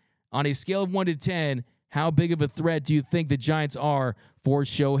thoughts. On a scale of 1 to 10, how big of a threat do you think the Giants are for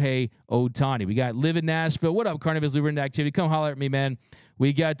Shohei Ohtani? We got Live in Nashville. What up, Carnival's Live in Activity? Come holler at me, man.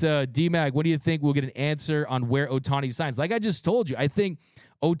 We got D-Mag. What do you think? We'll get an answer on where Ohtani signs. Like I just told you, I think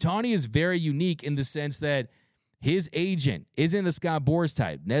Ohtani is very unique in the sense that his agent isn't a Scott Boras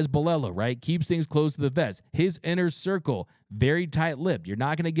type. Nez Bolello, right? Keeps things close to the vest. His inner circle, very tight-lipped. You're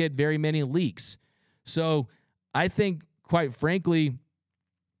not going to get very many leaks. So I think, quite frankly,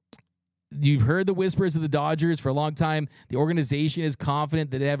 you've heard the whispers of the Dodgers for a long time. The organization is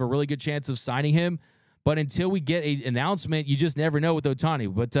confident that they have a really good chance of signing him. But until we get an announcement, you just never know with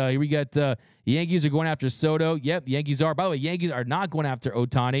Ohtani. But here we got the Yankees are going after Soto. Yep, the Yankees are. By the way, Yankees are not going after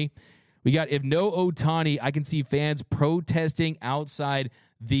Ohtani. We got, if no Ohtani, I can see fans protesting outside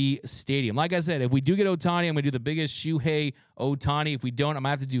the stadium. Like I said, if we do get Ohtani, I'm going to do the biggest Shohei Ohtani. If we don't, I'm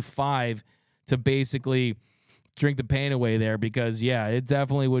going to have to do 5 to basically drink the pain away there because, yeah, it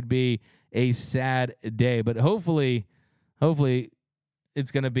definitely would be a sad day. But hopefully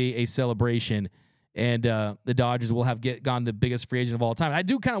it's going to be a celebration, and the Dodgers will have gone the biggest free agent of all time. I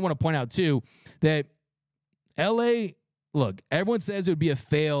do kind of want to point out, too, that L.A., look, everyone says it would be a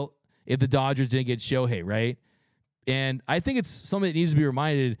fail if the Dodgers didn't get Shohei, right? And I think it's something that needs to be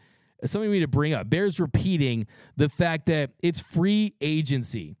reminded, something we need to bring up. Bears repeating the fact that it's free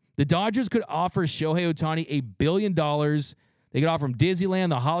agency. The Dodgers could offer Shohei Ohtani $1 billion. They could offer him Disneyland,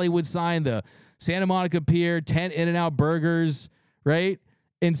 the Hollywood sign, the Santa Monica Pier, 10 In-N-Out burgers, right?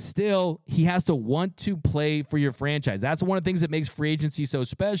 And still, he has to want to play for your franchise. That's one of the things that makes free agency so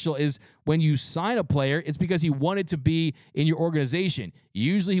special is when you sign a player, it's because he wanted to be in your organization.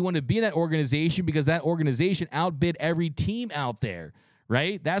 Usually he wanted to be in that organization because that organization outbid every team out there,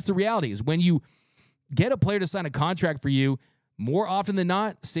 right? That's the reality is when you get a player to sign a contract for you, more often than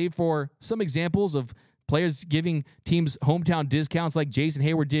not, save for some examples of players giving teams hometown discounts like Jason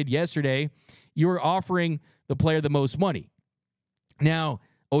Hayward did yesterday, you're offering the player the most money. Now,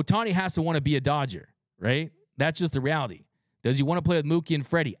 Ohtani has to want to be a Dodger, right? That's just the reality. Does he want to play with Mookie and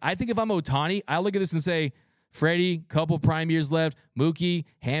Freddie? I think if I'm Ohtani, I look at this and say, Freddie, couple prime years left. Mookie,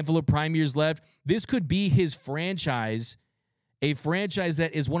 handful of prime years left. This could be his franchise, a franchise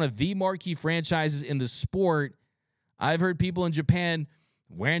that is one of the marquee franchises in the sport. I've heard people in Japan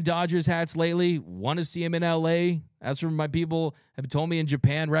wearing Dodgers hats lately, want to see him in LA. That's from my people have told me in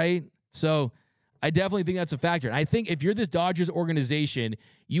Japan, right? So I definitely think that's a factor. And I think if you're this Dodgers organization,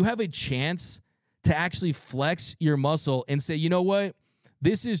 you have a chance to actually flex your muscle and say, you know what?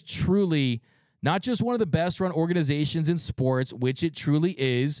 This is truly not just one of the best run organizations in sports, which it truly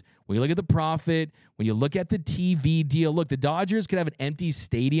is. When you look at the profit, when you look at the TV deal, look, the Dodgers could have an empty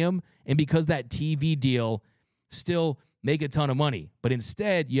stadium, and because that TV deal, still make a ton of money. But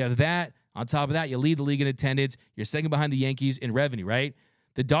instead, you have that. On top of that, you lead the league in attendance. You're second behind the Yankees in revenue, right?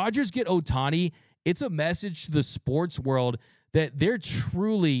 The Dodgers get Ohtani. It's a message to the sports world that they're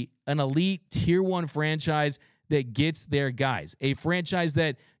truly an elite tier 1 franchise that gets their guys. A franchise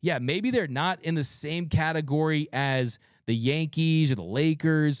that, yeah, maybe they're not in the same category as the Yankees or the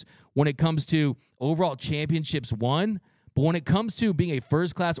Lakers when it comes to overall championships won, but when it comes to being a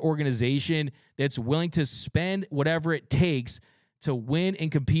first-class organization that's willing to spend whatever it takes to win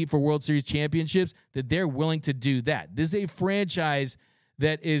and compete for World Series championships, that they're willing to do that. This is a franchise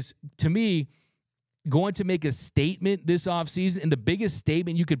that is, to me, going to make a statement this offseason, and the biggest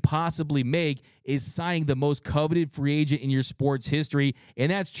statement you could possibly make is signing the most coveted free agent in your sports history,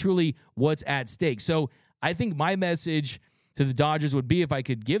 and that's truly what's at stake. So I think my message to the Dodgers would be, if I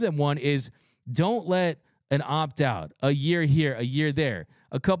could give them one, is don't let an opt-out, a year here, a year there,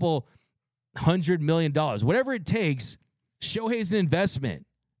 a couple $100 million, whatever it takes. Shohei's an investment,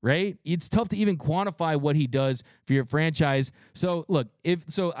 right? It's tough to even quantify what he does for your franchise. So look,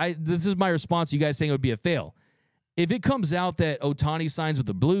 this is my response to you guys saying it would be a fail. If it comes out that Ohtani signs with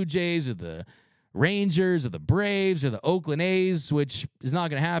the Blue Jays or the Rangers or the Braves or the Oakland A's, which is not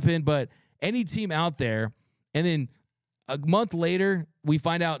going to happen, but any team out there, and then a month later we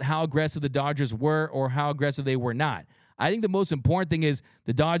find out how aggressive the Dodgers were or how aggressive they were not. I think the most important thing is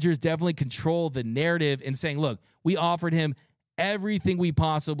the Dodgers definitely control the narrative in saying, look, we offered him everything we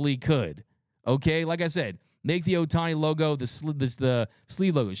possibly could. Okay, like I said, make the Ohtani logo the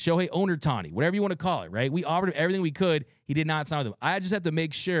sleeve logo, Shohei Ohtani, whatever you want to call it, right? We offered him everything we could. He did not sign with them. I just have to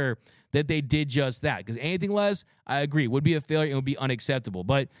make sure that they did just that, because anything less, I agree, would be a failure and would be unacceptable.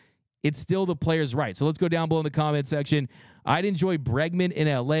 But it's still the player's right. So let's go down below in the comment section. I'd enjoy Bregman in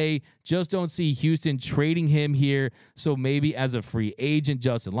LA. Just don't see Houston trading him here. So maybe as a free agent,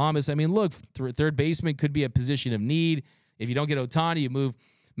 Justin Lamas. I mean, look, third baseman could be a position of need. If you don't get Ohtani, you move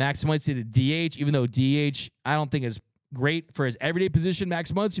Max Muncy to DH, even though DH I don't think is great for his everyday position,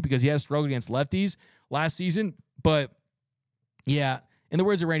 Max Muncy, because he has struggled against lefties last season. But, yeah, in the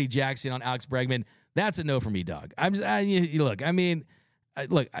words of Randy Jackson on Alex Bregman, that's a no for me, dog. It's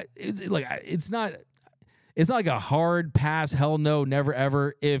not like a hard pass, hell no, never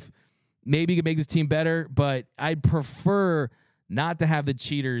ever. If maybe you could make this team better, but I'd prefer not to have the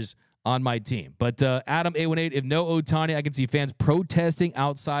cheaters on my team. But Adam 818, if no Ohtani, I can see fans protesting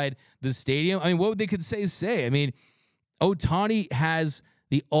outside the stadium. I mean, what would they could say? I mean, Ohtani has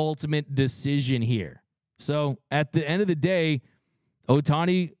the ultimate decision here. So at the end of the day,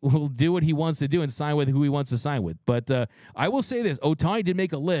 Ohtani will do what he wants to do and sign with who he wants to sign with. But I will say this, Ohtani did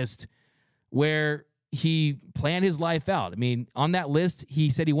make a list where he planned his life out. I mean, on that list, he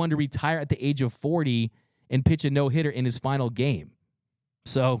said he wanted to retire at the age of 40 and pitch a no-hitter in his final game.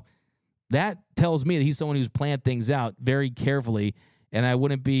 So that tells me that he's someone who's planned things out very carefully, and I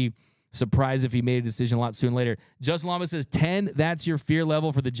wouldn't be surprised if he made a decision a lot sooner or later. Justin Lama says 10, that's your fear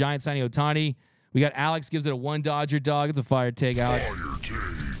level for the Giants signing Ohtani. We got Alex gives it a 1 Dodger dog. It's a fire take, Alex.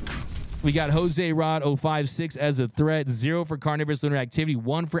 We got Jose Rod 056 as a threat, 0 for carnivorous lunar activity,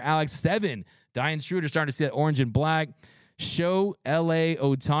 1 for Alex, 7. Diane Schroeder starting to see that orange and black. Shohei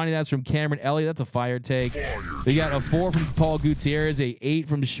Ohtani. That's from Cameron Elliott. That's a fire take. We got a 4 from Paul Gutierrez, a 8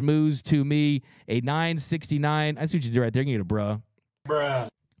 from Schmooze to me, a 969. I see what you did right there. You can get a bruh.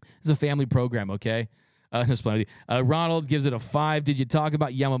 It's a family program, okay? Just playing with you. Ronald gives it a 5. Did you talk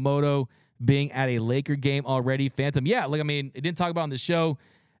about Yamamoto being at a Laker game already? Phantom, yeah. Look, I mean, it didn't talk about it on the show.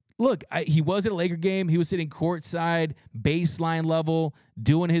 Look, he was at a Laker game. He was sitting courtside, baseline level,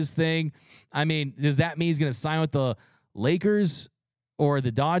 doing his thing. I mean, does that mean he's going to sign with the Lakers or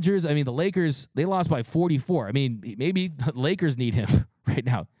the Dodgers? I mean, the Lakers, they lost by 44. I mean, maybe the Lakers need him right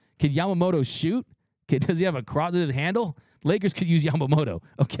now. Can Yamamoto shoot? Does he have a crowded handle? Lakers could use Yamamoto,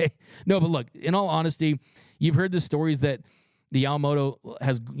 okay? No, but look, in all honesty, you've heard the stories that the Yamamoto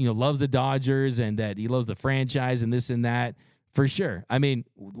loves the Dodgers and that he loves the franchise and this and that. For sure. I mean,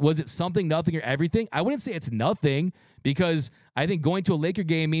 was it something, nothing, or everything? I wouldn't say it's nothing, because I think going to a Laker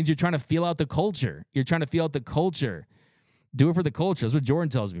game means you're trying to feel out the culture. You're trying to feel out the culture. Do it for the culture. That's what Jordan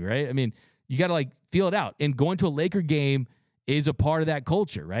tells me, right? I mean, you got to feel it out. And going to a Laker game is a part of that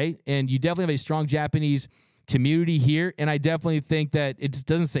culture, right? And you definitely have a strong Japanese community here, and I definitely think that it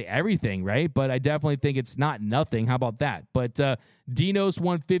doesn't say everything, right? But I definitely think it's not nothing. How about that? But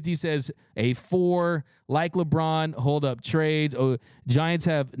Dinos150 says a 4, like LeBron, hold up trades. Oh, Giants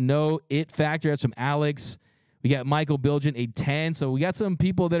have no it factor. That's from Alex. We got Michael Bilgen, a 10. So we got some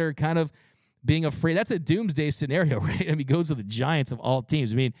people that are kind of being afraid. That's a doomsday scenario, right? I mean, he goes to the Giants of all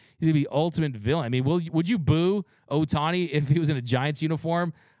teams. I mean, he's going to be ultimate villain. I mean, would you boo Ohtani if he was in a Giants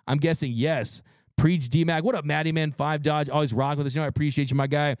uniform? I'm guessing yes. Preach D-Mac. What up, Matty Man? 5 Dodge. Always rock with us. I appreciate you, my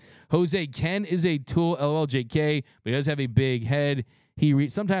guy. Jose, Ken is a tool, LLJK, but he does have a big head.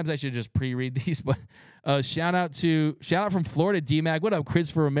 Sometimes I should just pre-read these, but shout out from Florida, D-Mac. What up,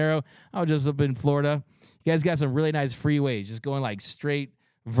 Christopher Romero? I was just up in Florida. You guys got some really nice freeways, just going straight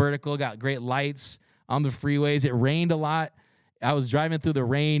vertical. Got great lights on the freeways. It rained a lot. I was driving through the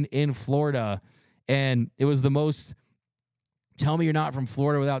rain in Florida, and it was the most... Tell me you're not from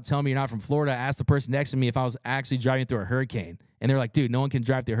Florida without telling me you're not from Florida. I asked the person next to me if I was actually driving through a hurricane. And they're like, dude, no one can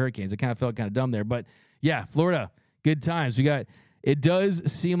drive through hurricanes. I kind of felt kind of dumb there. But, yeah, Florida, good times. It does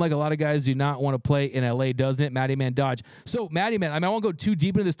seem like a lot of guys do not want to play in L.A., doesn't it? Matty Man Dodge. So, Matty Man, I won't go too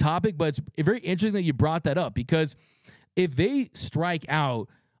deep into this topic, but it's very interesting that you brought that up, because if they strike out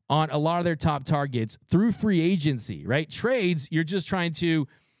on a lot of their top targets through free agency, right? Trades, you're just trying to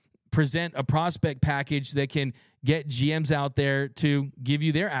present a prospect package that can get GMs out there to give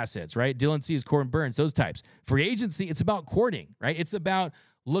you their assets, right? Dylan Cease, Corbin Burns, those types. Free agency, it's about courting, right? It's about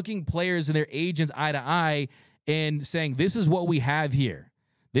looking players and their agents eye to eye and saying, this is what we have here.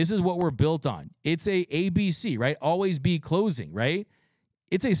 This is what we're built on. It's a ABC, right? Always be closing, right?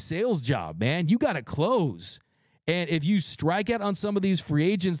 It's a sales job, man. You got to close. And if you strike out on some of these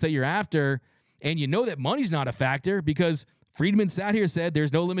free agents that you're after, and you know that money's not a factor, because Friedman sat here, said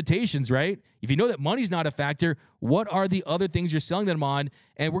there's no limitations, right? If you know that money's not a factor, what are the other things you're selling them on?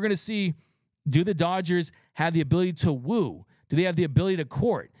 And we're going to see, do the Dodgers have the ability to woo? Do they have the ability to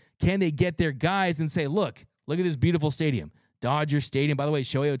court? Can they get their guys and say, look at this beautiful stadium, Dodger Stadium. By the way,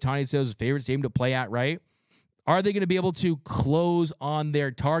 Shohei Ohtani says his favorite stadium to play at, right? Are they going to be able to close on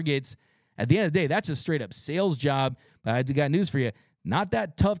their targets? At the end of the day, that's a straight up sales job. But I got news for you. Not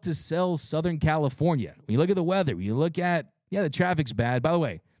that tough to sell Southern California. When you look at the weather, when you look at, the traffic's bad. By the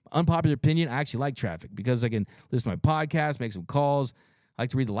way, unpopular opinion, I actually like traffic because I can listen to my podcast, make some calls. I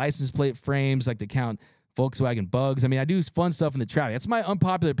like to read the license plate frames, like to count Volkswagen bugs. I mean, I do fun stuff in the traffic. That's my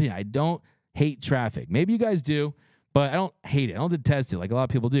unpopular opinion. I don't hate traffic. Maybe you guys do, but I don't hate it. I don't detest it like a lot of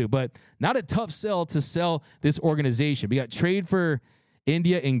people do. But not a tough sell to sell this organization. We got trade for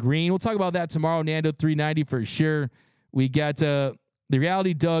India and Green. We'll talk about that tomorrow. Nando 390 for sure. We got the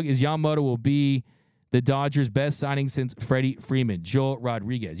reality, Doug, is Yamamoto will be the Dodgers' best signing since Freddie Freeman. Joel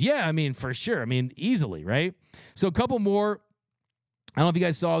Rodriguez. Yeah, I mean, for sure. I mean, easily, right? So a couple more. I don't know if you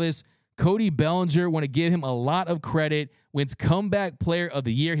guys saw this. Cody Bellinger, want to give him a lot of credit. Wins comeback player of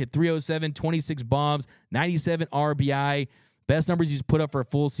the year. Hit 307, 26 bombs, 97 RBI. Best numbers he's put up for a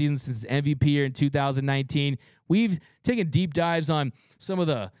full season since MVP year in 2019. We've taken deep dives on some of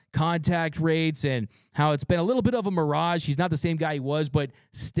the contact rates and how it's been a little bit of a mirage. He's not the same guy he was, but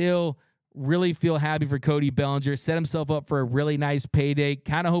still really feel happy for Cody Bellinger. Set himself up for a really nice payday.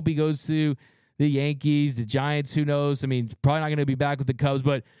 Kind of hope he goes to the Yankees, the Giants, who knows? I mean, probably not going to be back with the Cubs,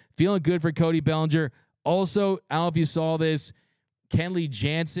 but feeling good for Cody Bellinger. Also, I don't know if you saw this, Kenley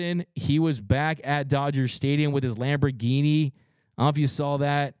Jansen, he was back at Dodger Stadium with his Lamborghini. I don't know if you saw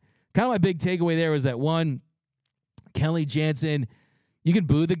that. Kind of my big takeaway there was that, one, Kenley Jansen, you can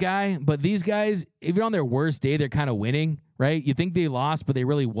boo the guy, but these guys, if you're on their worst day, they're kind of winning, right? You think they lost, but they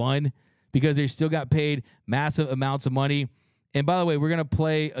really won because they still got paid massive amounts of money. And by the way, we're going to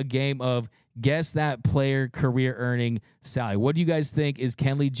play a game of guess that player career earning salary. What do you guys think is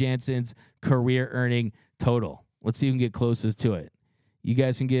Kenley Jansen's career earning total? Let's see who can get closest to it. You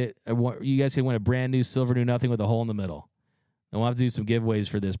guys can win a brand new silver new nothing with a hole in the middle. And we'll have to do some giveaways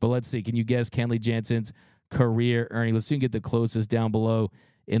for this. But let's see. Can you guess Kenley Jansen's career earning? Let's see who can get the closest down below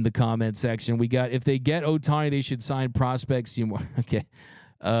in the comment section. We got, if they get Ohtani, they should sign prospects. Okay.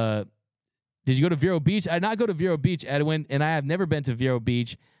 Did you go to Vero Beach? I did not go to Vero Beach, Edwin, and I have never been to Vero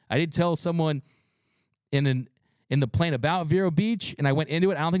Beach. I did tell someone in the plane about Vero Beach, and I went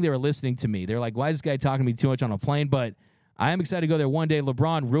into it. I don't think they were listening to me. They're like, why is this guy talking to me too much on a plane? But I am excited to go there one day.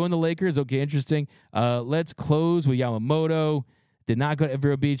 LeBron ruined the Lakers. Okay, interesting. Let's close with Yamamoto. Did not go to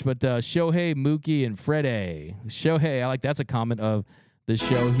Vero Beach, but Shohei, Mookie, and Freddie. Shohei, I like that's a comment of the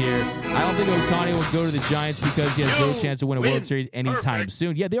show here. I don't think Ohtani will go to the Giants because he has no chance to win a World Series anytime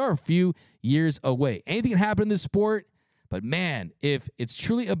soon. Yeah, they are a few years away. Anything can happen in this sport, but man, if it's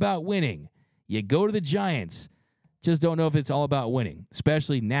truly about winning, you go to the Giants. Just don't know if it's all about winning,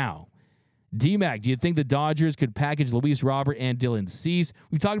 especially now. D-Mac, do you think the Dodgers could package Luis Robert and Dylan Cease?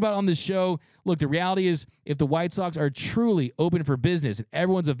 We've talked about it on the show. Look, the reality is if the White Sox are truly open for business and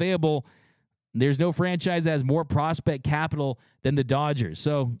everyone's available, there's no franchise that has more prospect capital than the Dodgers.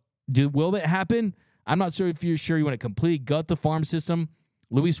 So will that happen? I'm not sure if you're sure you want to completely gut the farm system.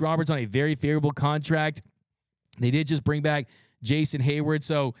 Luis Roberts on a very favorable contract. They did just bring back Jason Hayward.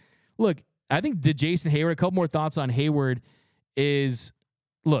 So, look, I think Jason Hayward, a couple more thoughts on Hayward is,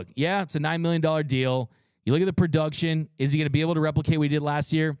 look, yeah, it's a $9 million deal. You look at the production. Is he going to be able to replicate what he did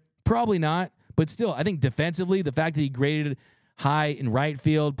last year? Probably not. But still, I think defensively, the fact that he graded high in right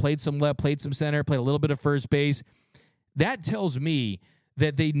field, played some left, played some center, played a little bit of first base, that tells me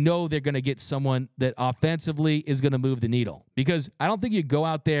that they know they're going to get someone that offensively is going to move the needle. Because I don't think you go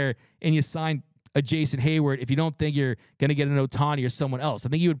out there and you sign a Jason Hayward if you don't think you're going to get an Ohtani or someone else. I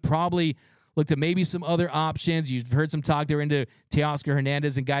think you would probably look to maybe some other options. You've heard some talk there into Teoscar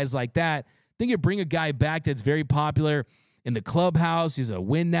Hernandez and guys like that. I think you bring a guy back that's very popular in the clubhouse. He's a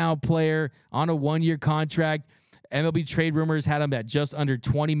win-now player on a one-year contract. MLB trade rumors had him at just under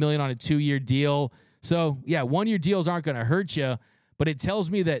 $20 million on a 2-year deal. So, yeah, 1-year deals aren't going to hurt you, but it tells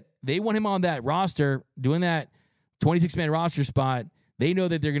me that they want him on that roster, doing that 26-man roster spot. They know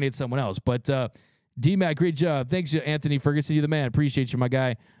that they're going to get someone else. But D-Mac, great job. Thanks, Anthony Ferguson. You're the man. Appreciate you, my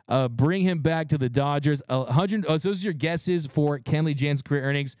guy. Bring him back to the Dodgers. 100. So those are your guesses for Kenley Jansen's career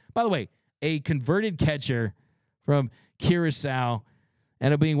earnings. By the way, a converted catcher from Curacao,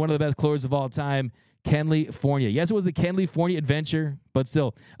 ended up being one of the best closers of all time, Kenley Fornia. Yes, it was the Kenley Fornia adventure, but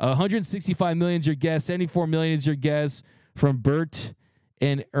still, 165 million is your guess. 74 million is your guess from Bert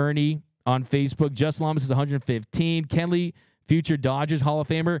and Ernie on Facebook. Justin Lamas is 115. Kenley, future Dodgers Hall of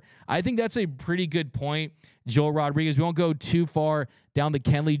Famer. I think that's a pretty good point, Joel Rodriguez. We won't go too far down the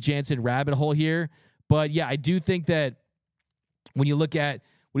Kenley Jansen rabbit hole here, but yeah, I do think that when you look at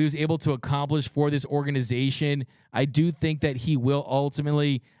what he was able to accomplish for this organization, I do think that he will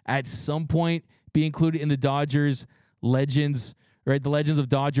ultimately, at some point, be included in the Dodgers legends, right? The legends of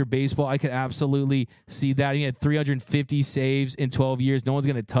Dodger baseball. I could absolutely see that. He had 350 saves in 12 years. No one's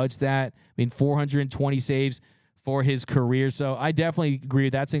going to touch that. I mean, 420 saves for his career. So I definitely agree.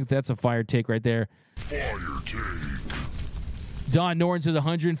 That's a fire take right there. Fire take. Don Norton says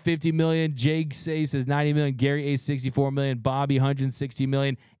 150 million. Jake says 90 million. Gary A 64 million. Bobby 160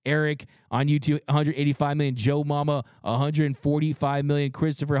 million. Eric on YouTube 185 million. Joe Mama 145 million.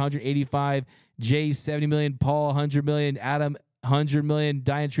 Christopher 185. Jay 70 million. Paul 100 million. Adam 100 million.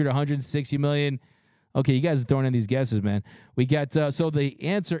 Diane Truder 160 million. Okay, you guys are throwing in these guesses, man. We got so the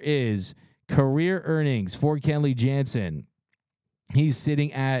answer is career earnings for Kenley Jansen. He's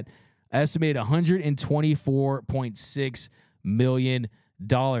sitting at estimated $124.6 million.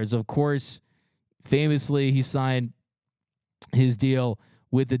 Of course, famously, he signed his deal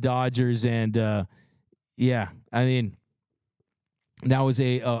with the Dodgers, and yeah, I mean, that was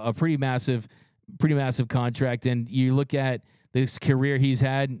a pretty massive contract. And you look at this career he's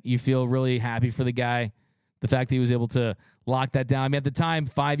had, you feel really happy for the guy. The fact that he was able to lock that down. I mean, at the time,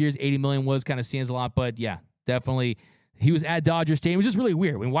 5 years, $80 million was kind of seems a lot, but yeah, definitely. He was at Dodger Stadium. It was just really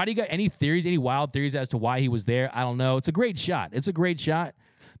weird. I mean, why do you got any theories, any wild theories as to why he was there? I don't know. It's a great shot.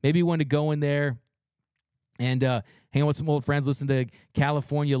 Maybe he wanted to go in there and hang out with some old friends, listen to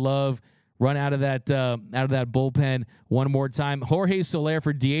California Love, run out of that bullpen one more time. Jorge Soler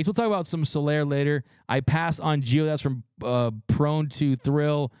for DH. We'll talk about some Soler later. I pass on Gio. That's from Prone to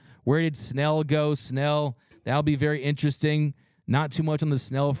Thrill. Where did Snell go? Snell, that'll be very interesting. Not too much on the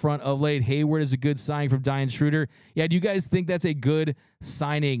Snell front of late. Hayward is a good signing from Diane Schroeder. Yeah, do you guys think that's a good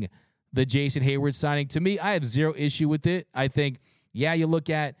signing the Jason Hayward signing. To me, I have zero issue with it. I think, yeah, you look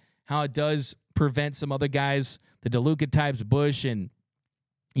at how it does prevent some other guys, the DeLuca types, Bush, and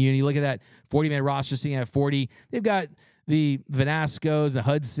you look at that 40-man roster sitting at 40. They've got the Vanascos, the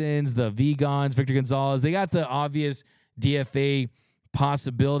Hudsons, the Vigons, Victor Gonzalez. They got the obvious DFA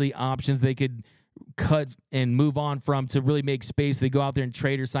possibility options they could cut and move on from to really make space. They go out there and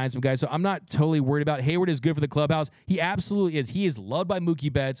trade or sign some guys. So I'm not totally worried about it. Hayward is good for the clubhouse. He absolutely is. He is loved by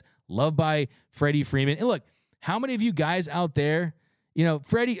Mookie Betts, loved by Freddie Freeman. And look, how many of you guys out there,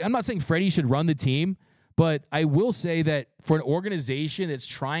 Freddie, I'm not saying Freddie should run the team, but I will say that for an organization that's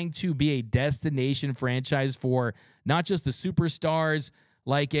trying to be a destination franchise for not just the superstars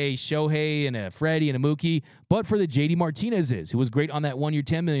like a Shohei and a Freddie and a Mookie, but for the JD Martinez's, who was great on that one-year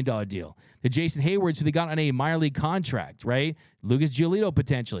 $10 million deal. The Jason Haywards, who they got on a minor league contract, right? Lucas Giolito,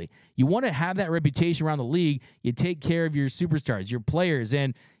 potentially. You want to have that reputation around the league. You take care of your superstars, your players.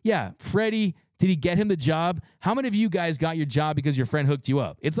 And, yeah, Freddie, did he get him the job? How many of you guys got your job because your friend hooked you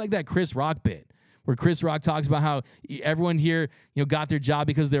up? It's like that Chris Rock bit where Chris Rock talks about how everyone here, got their job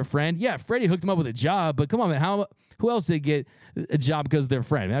because of their friend. Yeah, Freddie hooked him up with a job, but come on, man, who else did get a job because of their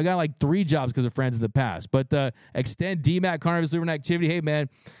friend? Man, I got like 3 jobs because of friends in the past. But extend DMAC Carnival Living Activity. Hey, man,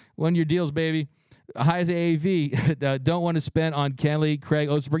 one your deals, baby. High as AAV. Don't want to spend on Kenley, Craig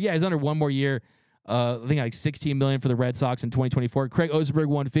Osterberg. Yeah, he's under one more year. I think like $16 million for the Red Sox in 2024. Craig Osterberg,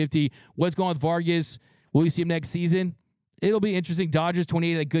 $150. What's going on with Vargas? Will we see him next season? It'll be interesting. Dodgers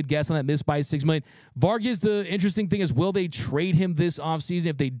 28, a good guess on that, missed by $6 million. Vargas, the interesting thing is, will they trade him this offseason?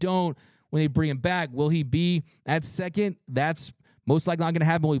 If they don't, when they bring him back, will he be at second? That's most likely not going to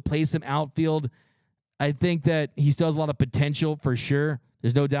happen. Will he place him outfield? I think that he still has a lot of potential for sure.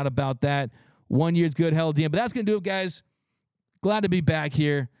 There's no doubt about that. 1 year's good, hell DM. But that's going to do it, guys. Glad to be back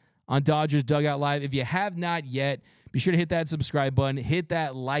here on Dodgers Dugout Live. If you have not yet, be sure to hit that subscribe button, hit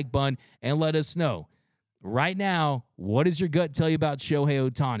that like button, and let us know. Right now, what does your gut tell you about Shohei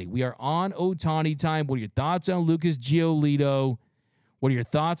Ohtani? We are on Ohtani time. What are your thoughts on Lucas Giolito? What are your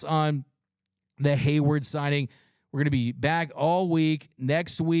thoughts on the Hayward signing? We're going to be back all week.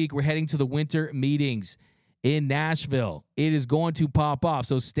 Next week, we're heading to the winter meetings in Nashville. It is going to pop off,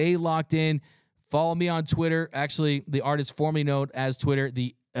 so stay locked in. Follow me on Twitter. Actually, the artist formerly known as Twitter,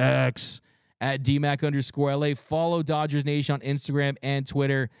 the X, at DMAC_LA. Follow Dodgers Nation on Instagram and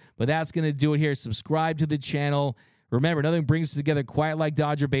Twitter. But that's going to do it here. Subscribe to the channel. Remember, nothing brings us together quite like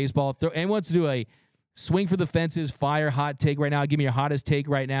Dodger baseball. Anyone wants to do a swing for the fences, fire, hot take right now? Give me your hottest take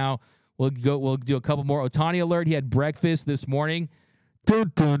right now. We'll do a couple more. Ohtani alert. He had breakfast this morning.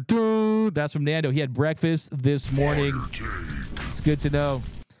 Dun, dun, dun. That's from Nando. He had breakfast this morning. It's good to know.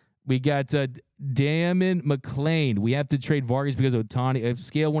 We got Damon McLean. We have to trade Vargas because of Ohtani.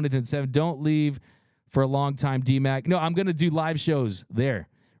 Scale 1 to 7. Don't leave for a long time, DMAC. No, I'm going to do live shows there.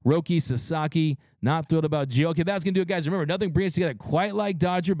 Roki Sasaki, not thrilled about Gio. Okay, that's going to do it, guys. Remember, nothing brings us together quite like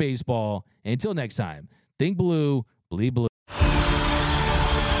Dodger baseball. Until next time, think blue, bleed blue.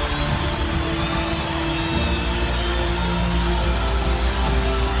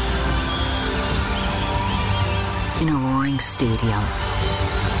 In a roaring stadium,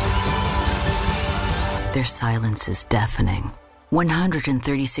 their silence is deafening.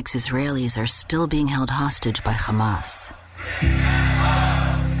 136 Israelis are still being held hostage by Hamas.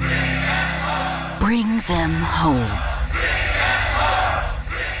 Bring them home.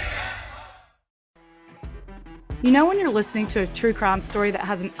 You know when you're listening to a true crime story that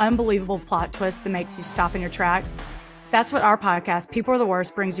has an unbelievable plot twist that makes you stop in your tracks? That's what our podcast, People Are the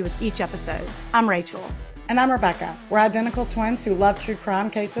Worst, brings you with each episode. I'm Rachel. And I'm Rebecca. We're identical twins who love true crime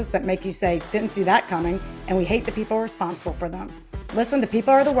cases that make you say, didn't see that coming, and we hate the people responsible for them. Listen to People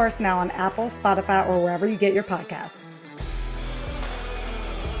Are the Worst now on Apple, Spotify, or wherever you get your podcasts.